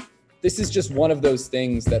 But this is just one of those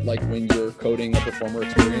things that, like, when you're coding a performer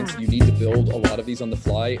experience, you need to build a lot of these on the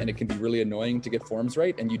fly, and it can be really annoying to get forms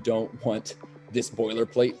right. And you don't want this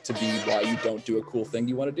boilerplate to be why you don't do a cool thing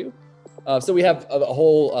you want to do. So we have a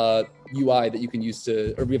whole UI that you can use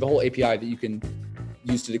to, or we have a whole API that you can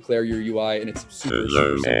use to declare your UI, and it's super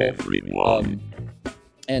simple. Everyone.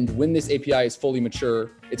 And when this API is fully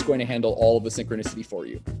mature, it's going to handle all of the synchronicity for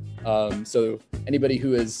you. So anybody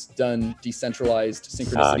who has done decentralized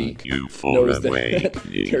synchronicity knows that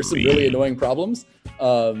there's some really annoying problems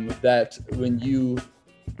that when you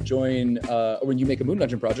join or when you make a Moon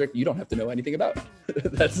Dungeon project, you don't have to know anything about.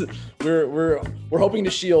 We're hoping to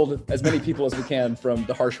shield as many people as we can from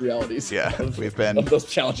the harsh realities. Yeah, we've been of those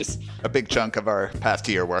challenges. A big chunk of our past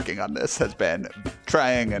year working on this has been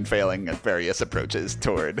trying and failing at various approaches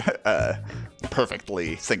toward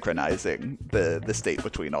perfectly synchronizing the state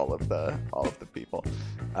between all of the people.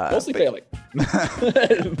 Mostly failing.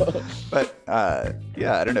 But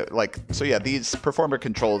yeah, I don't know. Like, so yeah, these performer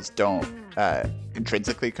controls don't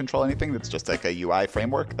intrinsically control anything. It's just like a UI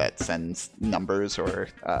framework that sends numbers or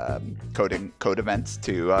code events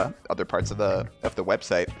to other parts of the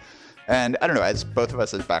website. And I don't know, as both of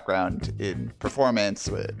us has background in performance,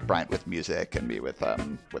 with Bryant with music and me with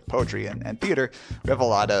poetry and theater, we have a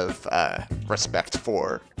lot of respect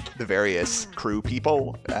for the various crew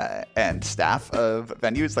people and staff of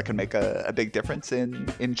venues that can make a big difference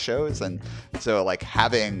in shows. And so like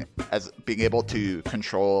being able to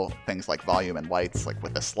control things like volume and lights, like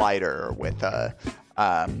with a slider or with a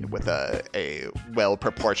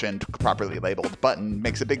well-proportioned, properly labeled button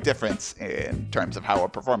makes a big difference in terms of how a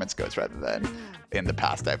performance goes, rather than in the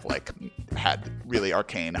past I've like had really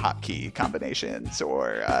arcane hotkey combinations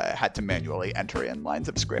or had to manually enter in lines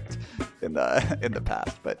of script in the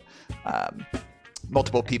past. But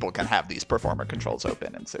multiple people can have these performer controls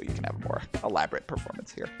open, and so you can have a more elaborate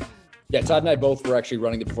performance here. Yeah, Todd and I both were actually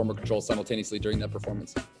running the performer controls simultaneously during that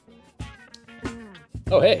performance.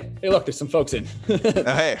 Oh, hey, look, there's some folks in.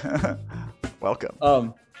 Hey,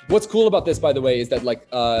 welcome. What's cool about this, by the way, is that like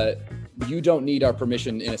you don't need our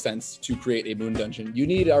permission in a sense to create a moon dungeon. You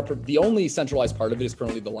need the only centralized part of it is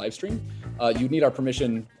currently the live stream. You need our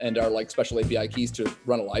permission and our like special API keys to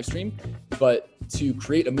run a live stream, but to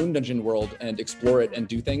create a moon dungeon world and explore it and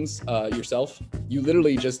do things yourself, you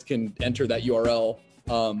literally just can enter that URL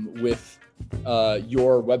with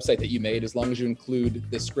your website that you made, as long as you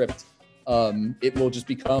include the script. It will just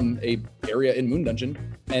become a area in Moon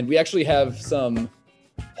Dungeon. And we actually have some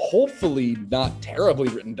hopefully not terribly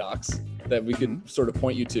written docs that we could sort of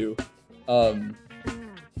point you to,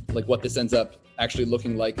 like what this ends up actually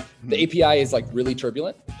looking like. The API is like really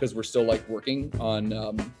turbulent because we're still like working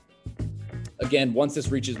on, again, once this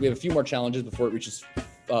reaches, we have a few more challenges before it reaches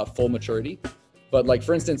full maturity. But like,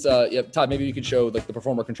 for instance, yeah, Todd, maybe you could show like the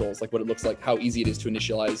performer controls, like what it looks like, how easy it is to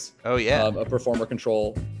initialize a performer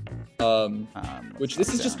control. Which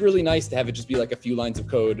this is just really nice to have it just be like a few lines of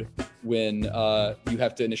code when you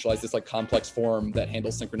have to initialize this like complex form that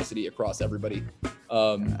handles synchronicity across everybody.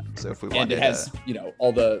 So if we wanted, and it has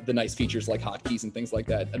all the nice features like hotkeys and things like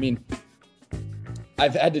that. I mean,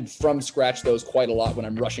 I've had to from scratch those quite a lot when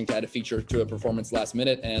I'm rushing to add a feature to a performance last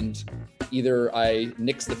minute, and either I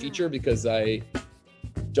nix the feature because I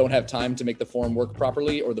don't have time to make the form work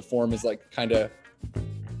properly, or the form is like kind of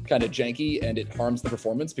janky and it harms the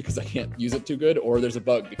performance because I can't use it too good, or there's a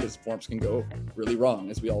bug because forms can go really wrong,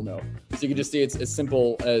 as we all know. So you can just see it's as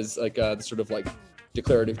simple as like the sort of like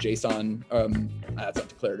declarative JSON, that's not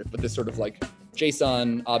declarative, but this sort of like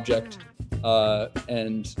JSON object.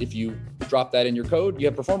 And if you drop that in your code, you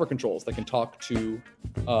have performer controls that can talk to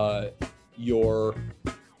your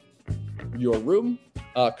room.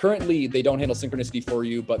 Currently, they don't handle synchronicity for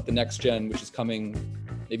you, but the next gen, which is coming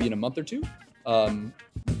maybe in a month or two,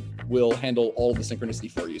 will handle all of the synchronicity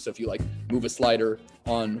for you. So if you like move a slider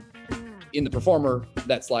in the performer,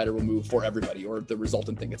 that slider will move for everybody, or the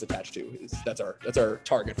resultant thing it's attached to. That's our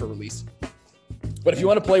target for release. But if you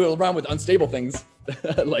want to play around with unstable things,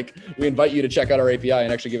 like we invite you to check out our API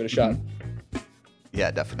and actually give it a shot.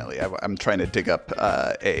 Yeah, definitely. I'm trying to dig up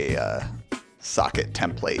a socket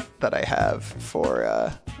template that I have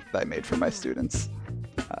that I made for my students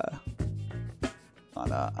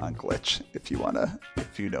on Glitch. If you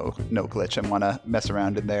know Glitch and want to mess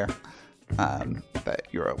around in there, but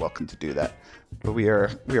you're welcome to do that. But we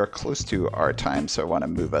are close to our time, so I want to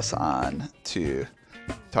move us on to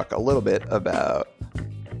talk a little bit about.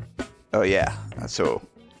 Oh yeah, so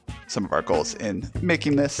some of our goals in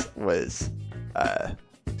making this was to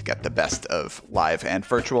get the best of live and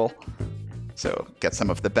virtual. So get some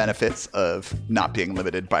of the benefits of not being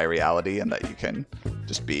limited by reality, and that you can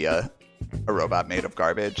just be a robot made of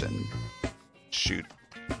garbage and shoot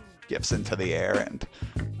gifs into the air and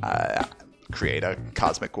create a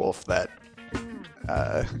cosmic wolf that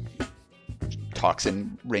talks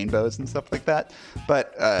in rainbows and stuff like that.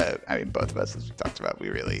 But I mean, both of us, as we talked about, we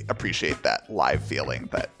really appreciate that live feeling,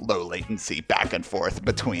 that low latency back and forth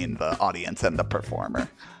between the audience and the performer.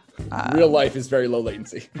 Real life is very low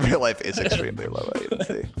latency. Real life is extremely low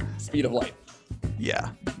latency. Speed of light. Yeah,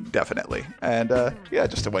 definitely. And yeah,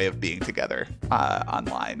 just a way of being together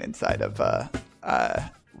online inside of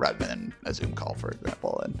rather than a Zoom call, for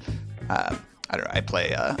example. And I don't know, I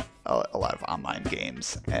play a lot of online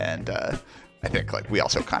games, and I think like we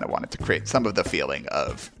also kind of wanted to create some of the feeling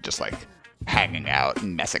of just like hanging out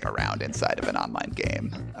and messing around inside of an online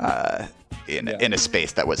game in a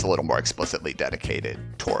space that was a little more explicitly dedicated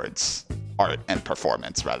towards art and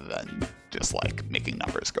performance rather than just like making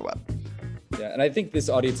numbers go up. Yeah, and I think this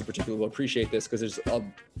audience in particular will appreciate this because there's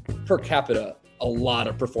per capita a lot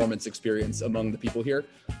of performance experience among the people here.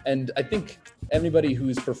 And I think anybody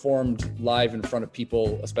who's performed live in front of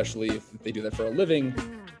people, especially if they do that for a living,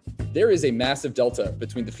 there is a massive delta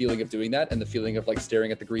between the feeling of doing that and the feeling of like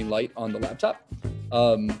staring at the green light on the laptop.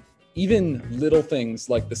 Even little things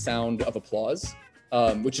like the sound of applause,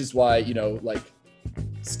 which is why, you know, like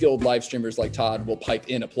skilled live streamers like Todd will pipe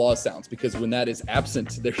in applause sounds, because when that is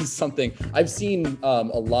absent, there's something. I've seen a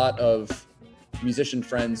lot of musician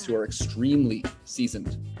friends who are extremely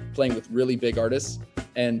seasoned playing with really big artists,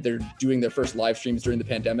 and they're doing their first live streams during the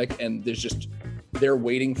pandemic, and they're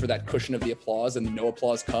waiting for that cushion of the applause, and no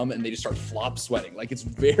applause come, and they just start flop sweating. Like, it's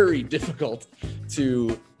very difficult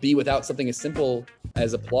to be without something as simple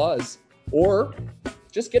as applause, or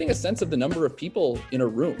just getting a sense of the number of people in a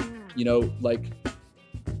room. You know, like,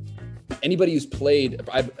 anybody who's played,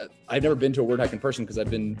 I've never been to a WordHack in person because I've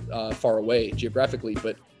been far away geographically,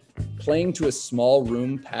 but playing to a small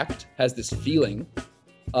room packed has this feeling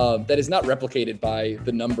that is not replicated by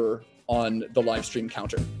the number on the live stream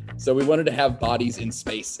counter. So we wanted to have bodies in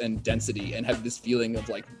space and density and have this feeling of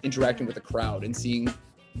like interacting with the crowd and seeing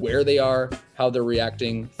where they are, how they're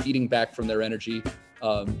reacting, feeding back from their energy.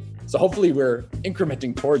 So hopefully we're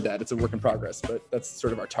incrementing toward that. It's a work in progress, but that's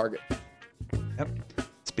sort of our target. Yep.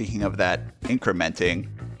 Speaking of that incrementing,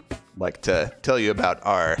 I'd like to tell you about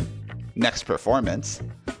our next performance,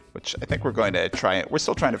 which I think we're going to try. We're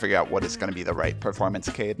still trying to figure out what is going to be the right performance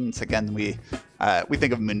cadence. Again, we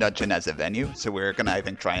think of Moon Dungeon as a venue, so we're going to, I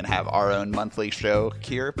think, try and have our own monthly show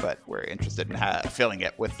here, but we're interested in filling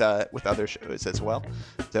it with other shows as well.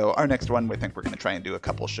 So our next one, we think we're going to try and do a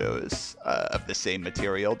couple shows of the same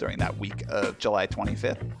material during that week of July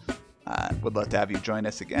 25th. Would love to have you join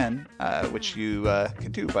us again, which you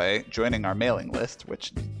can do by joining our mailing list,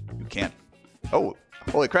 which you can't. Oh,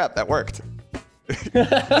 holy crap, that worked.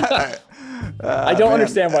 I don't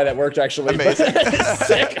understand why that worked, actually. Amazing.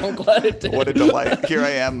 Sick. I'm glad it did. What a delight. Here I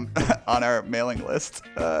am on our mailing list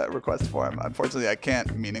request form. Unfortunately, I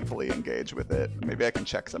can't meaningfully engage with it. Maybe I can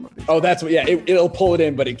check some of these. Oh, that's what, yeah, it'll pull it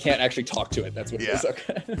in, but it can't actually talk to it. That's what it is.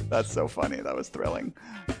 Okay. That's so funny. That was thrilling.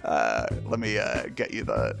 Let me get you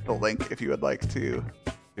the link if you would like to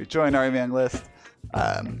join our mailing list.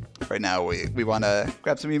 Right now, we want to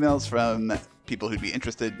grab some emails from people who'd be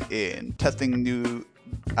interested in testing new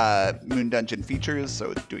Moon Dungeon features,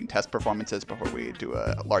 so doing test performances before we do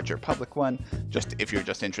a larger public one. Just if you're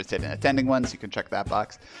just interested in attending ones, you can check that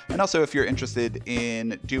box. And also if you're interested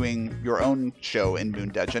in doing your own show in Moon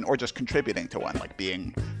Dungeon, or just contributing to one, like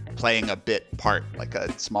playing a bit part, like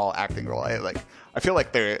a small acting role. I feel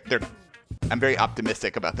like I'm very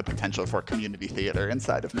optimistic about the potential for community theater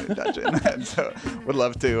inside of Moon Dungeon. And so would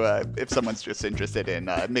love to, if someone's just interested in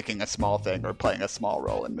making a small thing or playing a small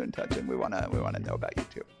role in Moon Dungeon, we want to know about you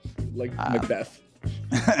too. Like Macbeth.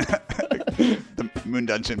 The Moon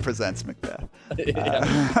Dungeon presents Macbeth.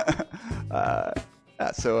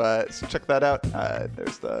 So check that out.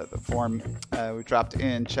 There's the form we dropped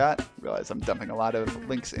in chat. Realize I'm dumping a lot of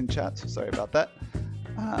links in chat, so sorry about that.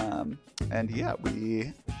 And yeah,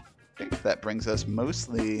 we think that brings us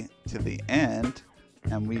mostly to the end,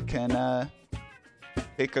 and we can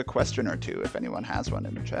take a question or two if anyone has one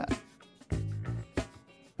in the chat.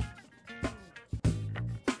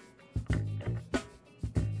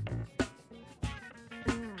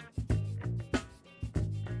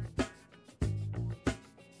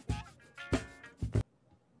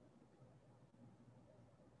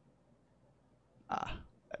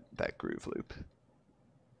 That groove loop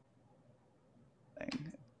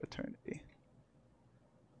thing. Eternity.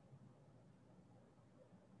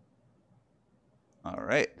 All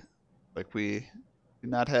right. Like we do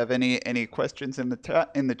not have any questions in the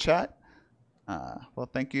chat. Well,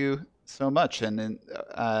 thank you so much, and then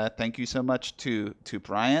thank you so much to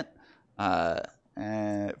Bryant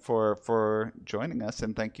for joining us,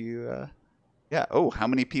 and thank you. Yeah. Oh, how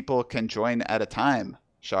many people can join at a time?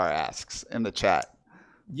 Shar asks in the chat.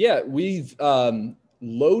 Yeah, we've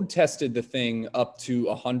load tested the thing up to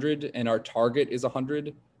 100, and our target is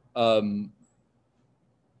 100.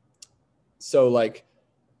 So like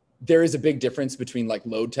there is a big difference between like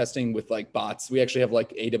load testing with like bots. We actually have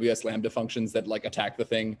like AWS Lambda functions that like attack the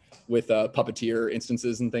thing with Puppeteer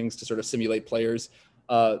instances and things to sort of simulate players.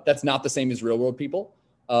 That's not the same as real world people.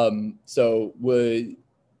 So would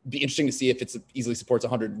be interesting to see if it easily supports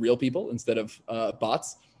 100 real people instead of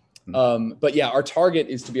bots. But yeah, our target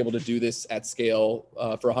is to be able to do this at scale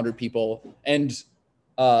for 100 people. And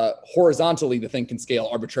horizontally, the thing can scale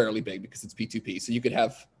arbitrarily big because it's P2P. So you could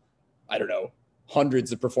have, I don't know,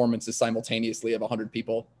 hundreds of performances simultaneously of 100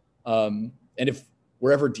 people. And if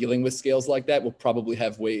wherever dealing with scales like that, we'll probably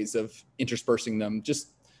have ways of interspersing them, just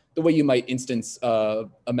the way you might instance a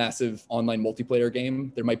massive online multiplayer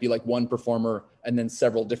game. There might be like one performer and then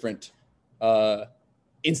several different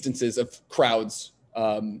instances of crowds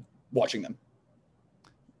watching them.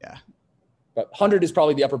 Yeah. But 100 is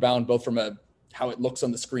probably the upper bound, both from how it looks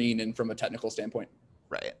on the screen and from a technical standpoint.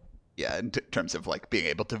 Right. Yeah, in terms of like being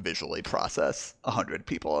able to visually process 100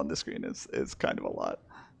 people on the screen is kind of a lot.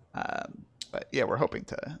 But yeah, we're hoping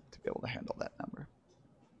to be able to handle that number.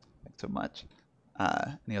 Thanks so much.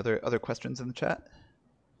 Any other questions in the chat?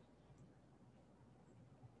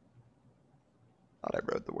 Thought I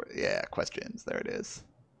wrote the word. Yeah, questions. There it is.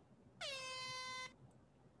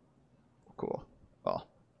 Cool. Well,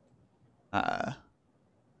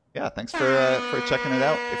 yeah, thanks for checking it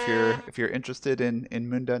out. If you're interested in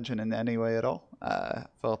Moon Dungeon in any way at all,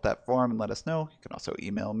 fill out that form and let us know. You can also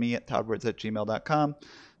email me at toddwords@gmail.com.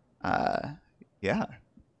 Yeah,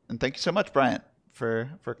 and thank you so much, Bryant,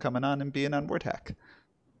 for coming on and being on WordHack.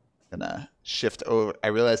 Gonna shift over. I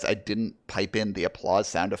realized I didn't pipe in the applause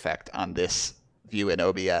sound effect on this view in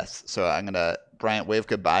OBS, so I'm gonna Bryant wave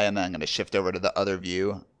goodbye, and then I'm gonna shift over to the other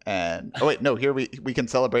view. And oh wait, no, here we can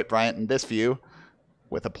celebrate Bryant in this view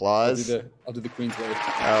with applause. I'll do the Queen's wave.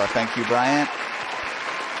 Oh, thank you, Bryant.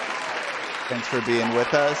 Thanks for being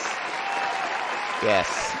with us.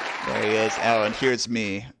 Yes, there he is. Oh, and here's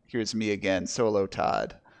me. Here's me again, solo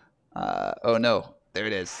Todd. Oh no, there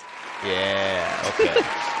it is. Yeah, okay.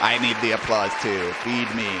 I need the applause too.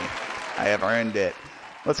 Feed me. I have earned it.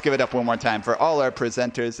 Let's give it up one more time for all our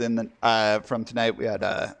presenters from tonight. We had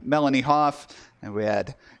Melanie Hoff, and we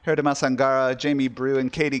had Herdema Sangara, Jamie Brew,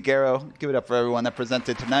 and Katie Garrow. Give it up for everyone that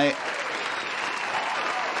presented tonight.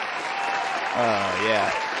 Oh,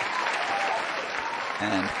 yeah.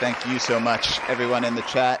 And thank you so much, everyone in the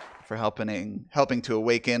chat, for helping to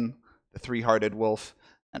awaken the three-hearted wolf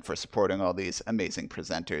and for supporting all these amazing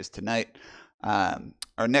presenters tonight.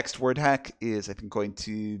 Our next word hack is, I think, going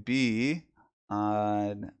to be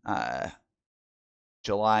on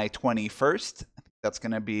July 21st. I think that's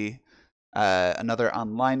going to be another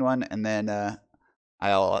online one, and then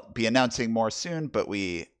I'll be announcing more soon, but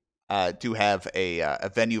we do have a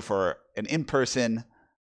venue for an in-person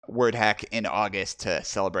word hack in August to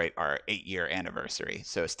celebrate our 8-year anniversary.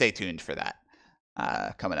 So stay tuned for that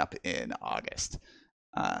coming up in August.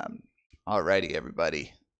 Alrighty,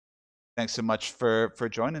 everybody. Thanks so much for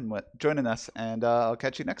joining us, and I'll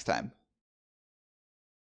catch you next time.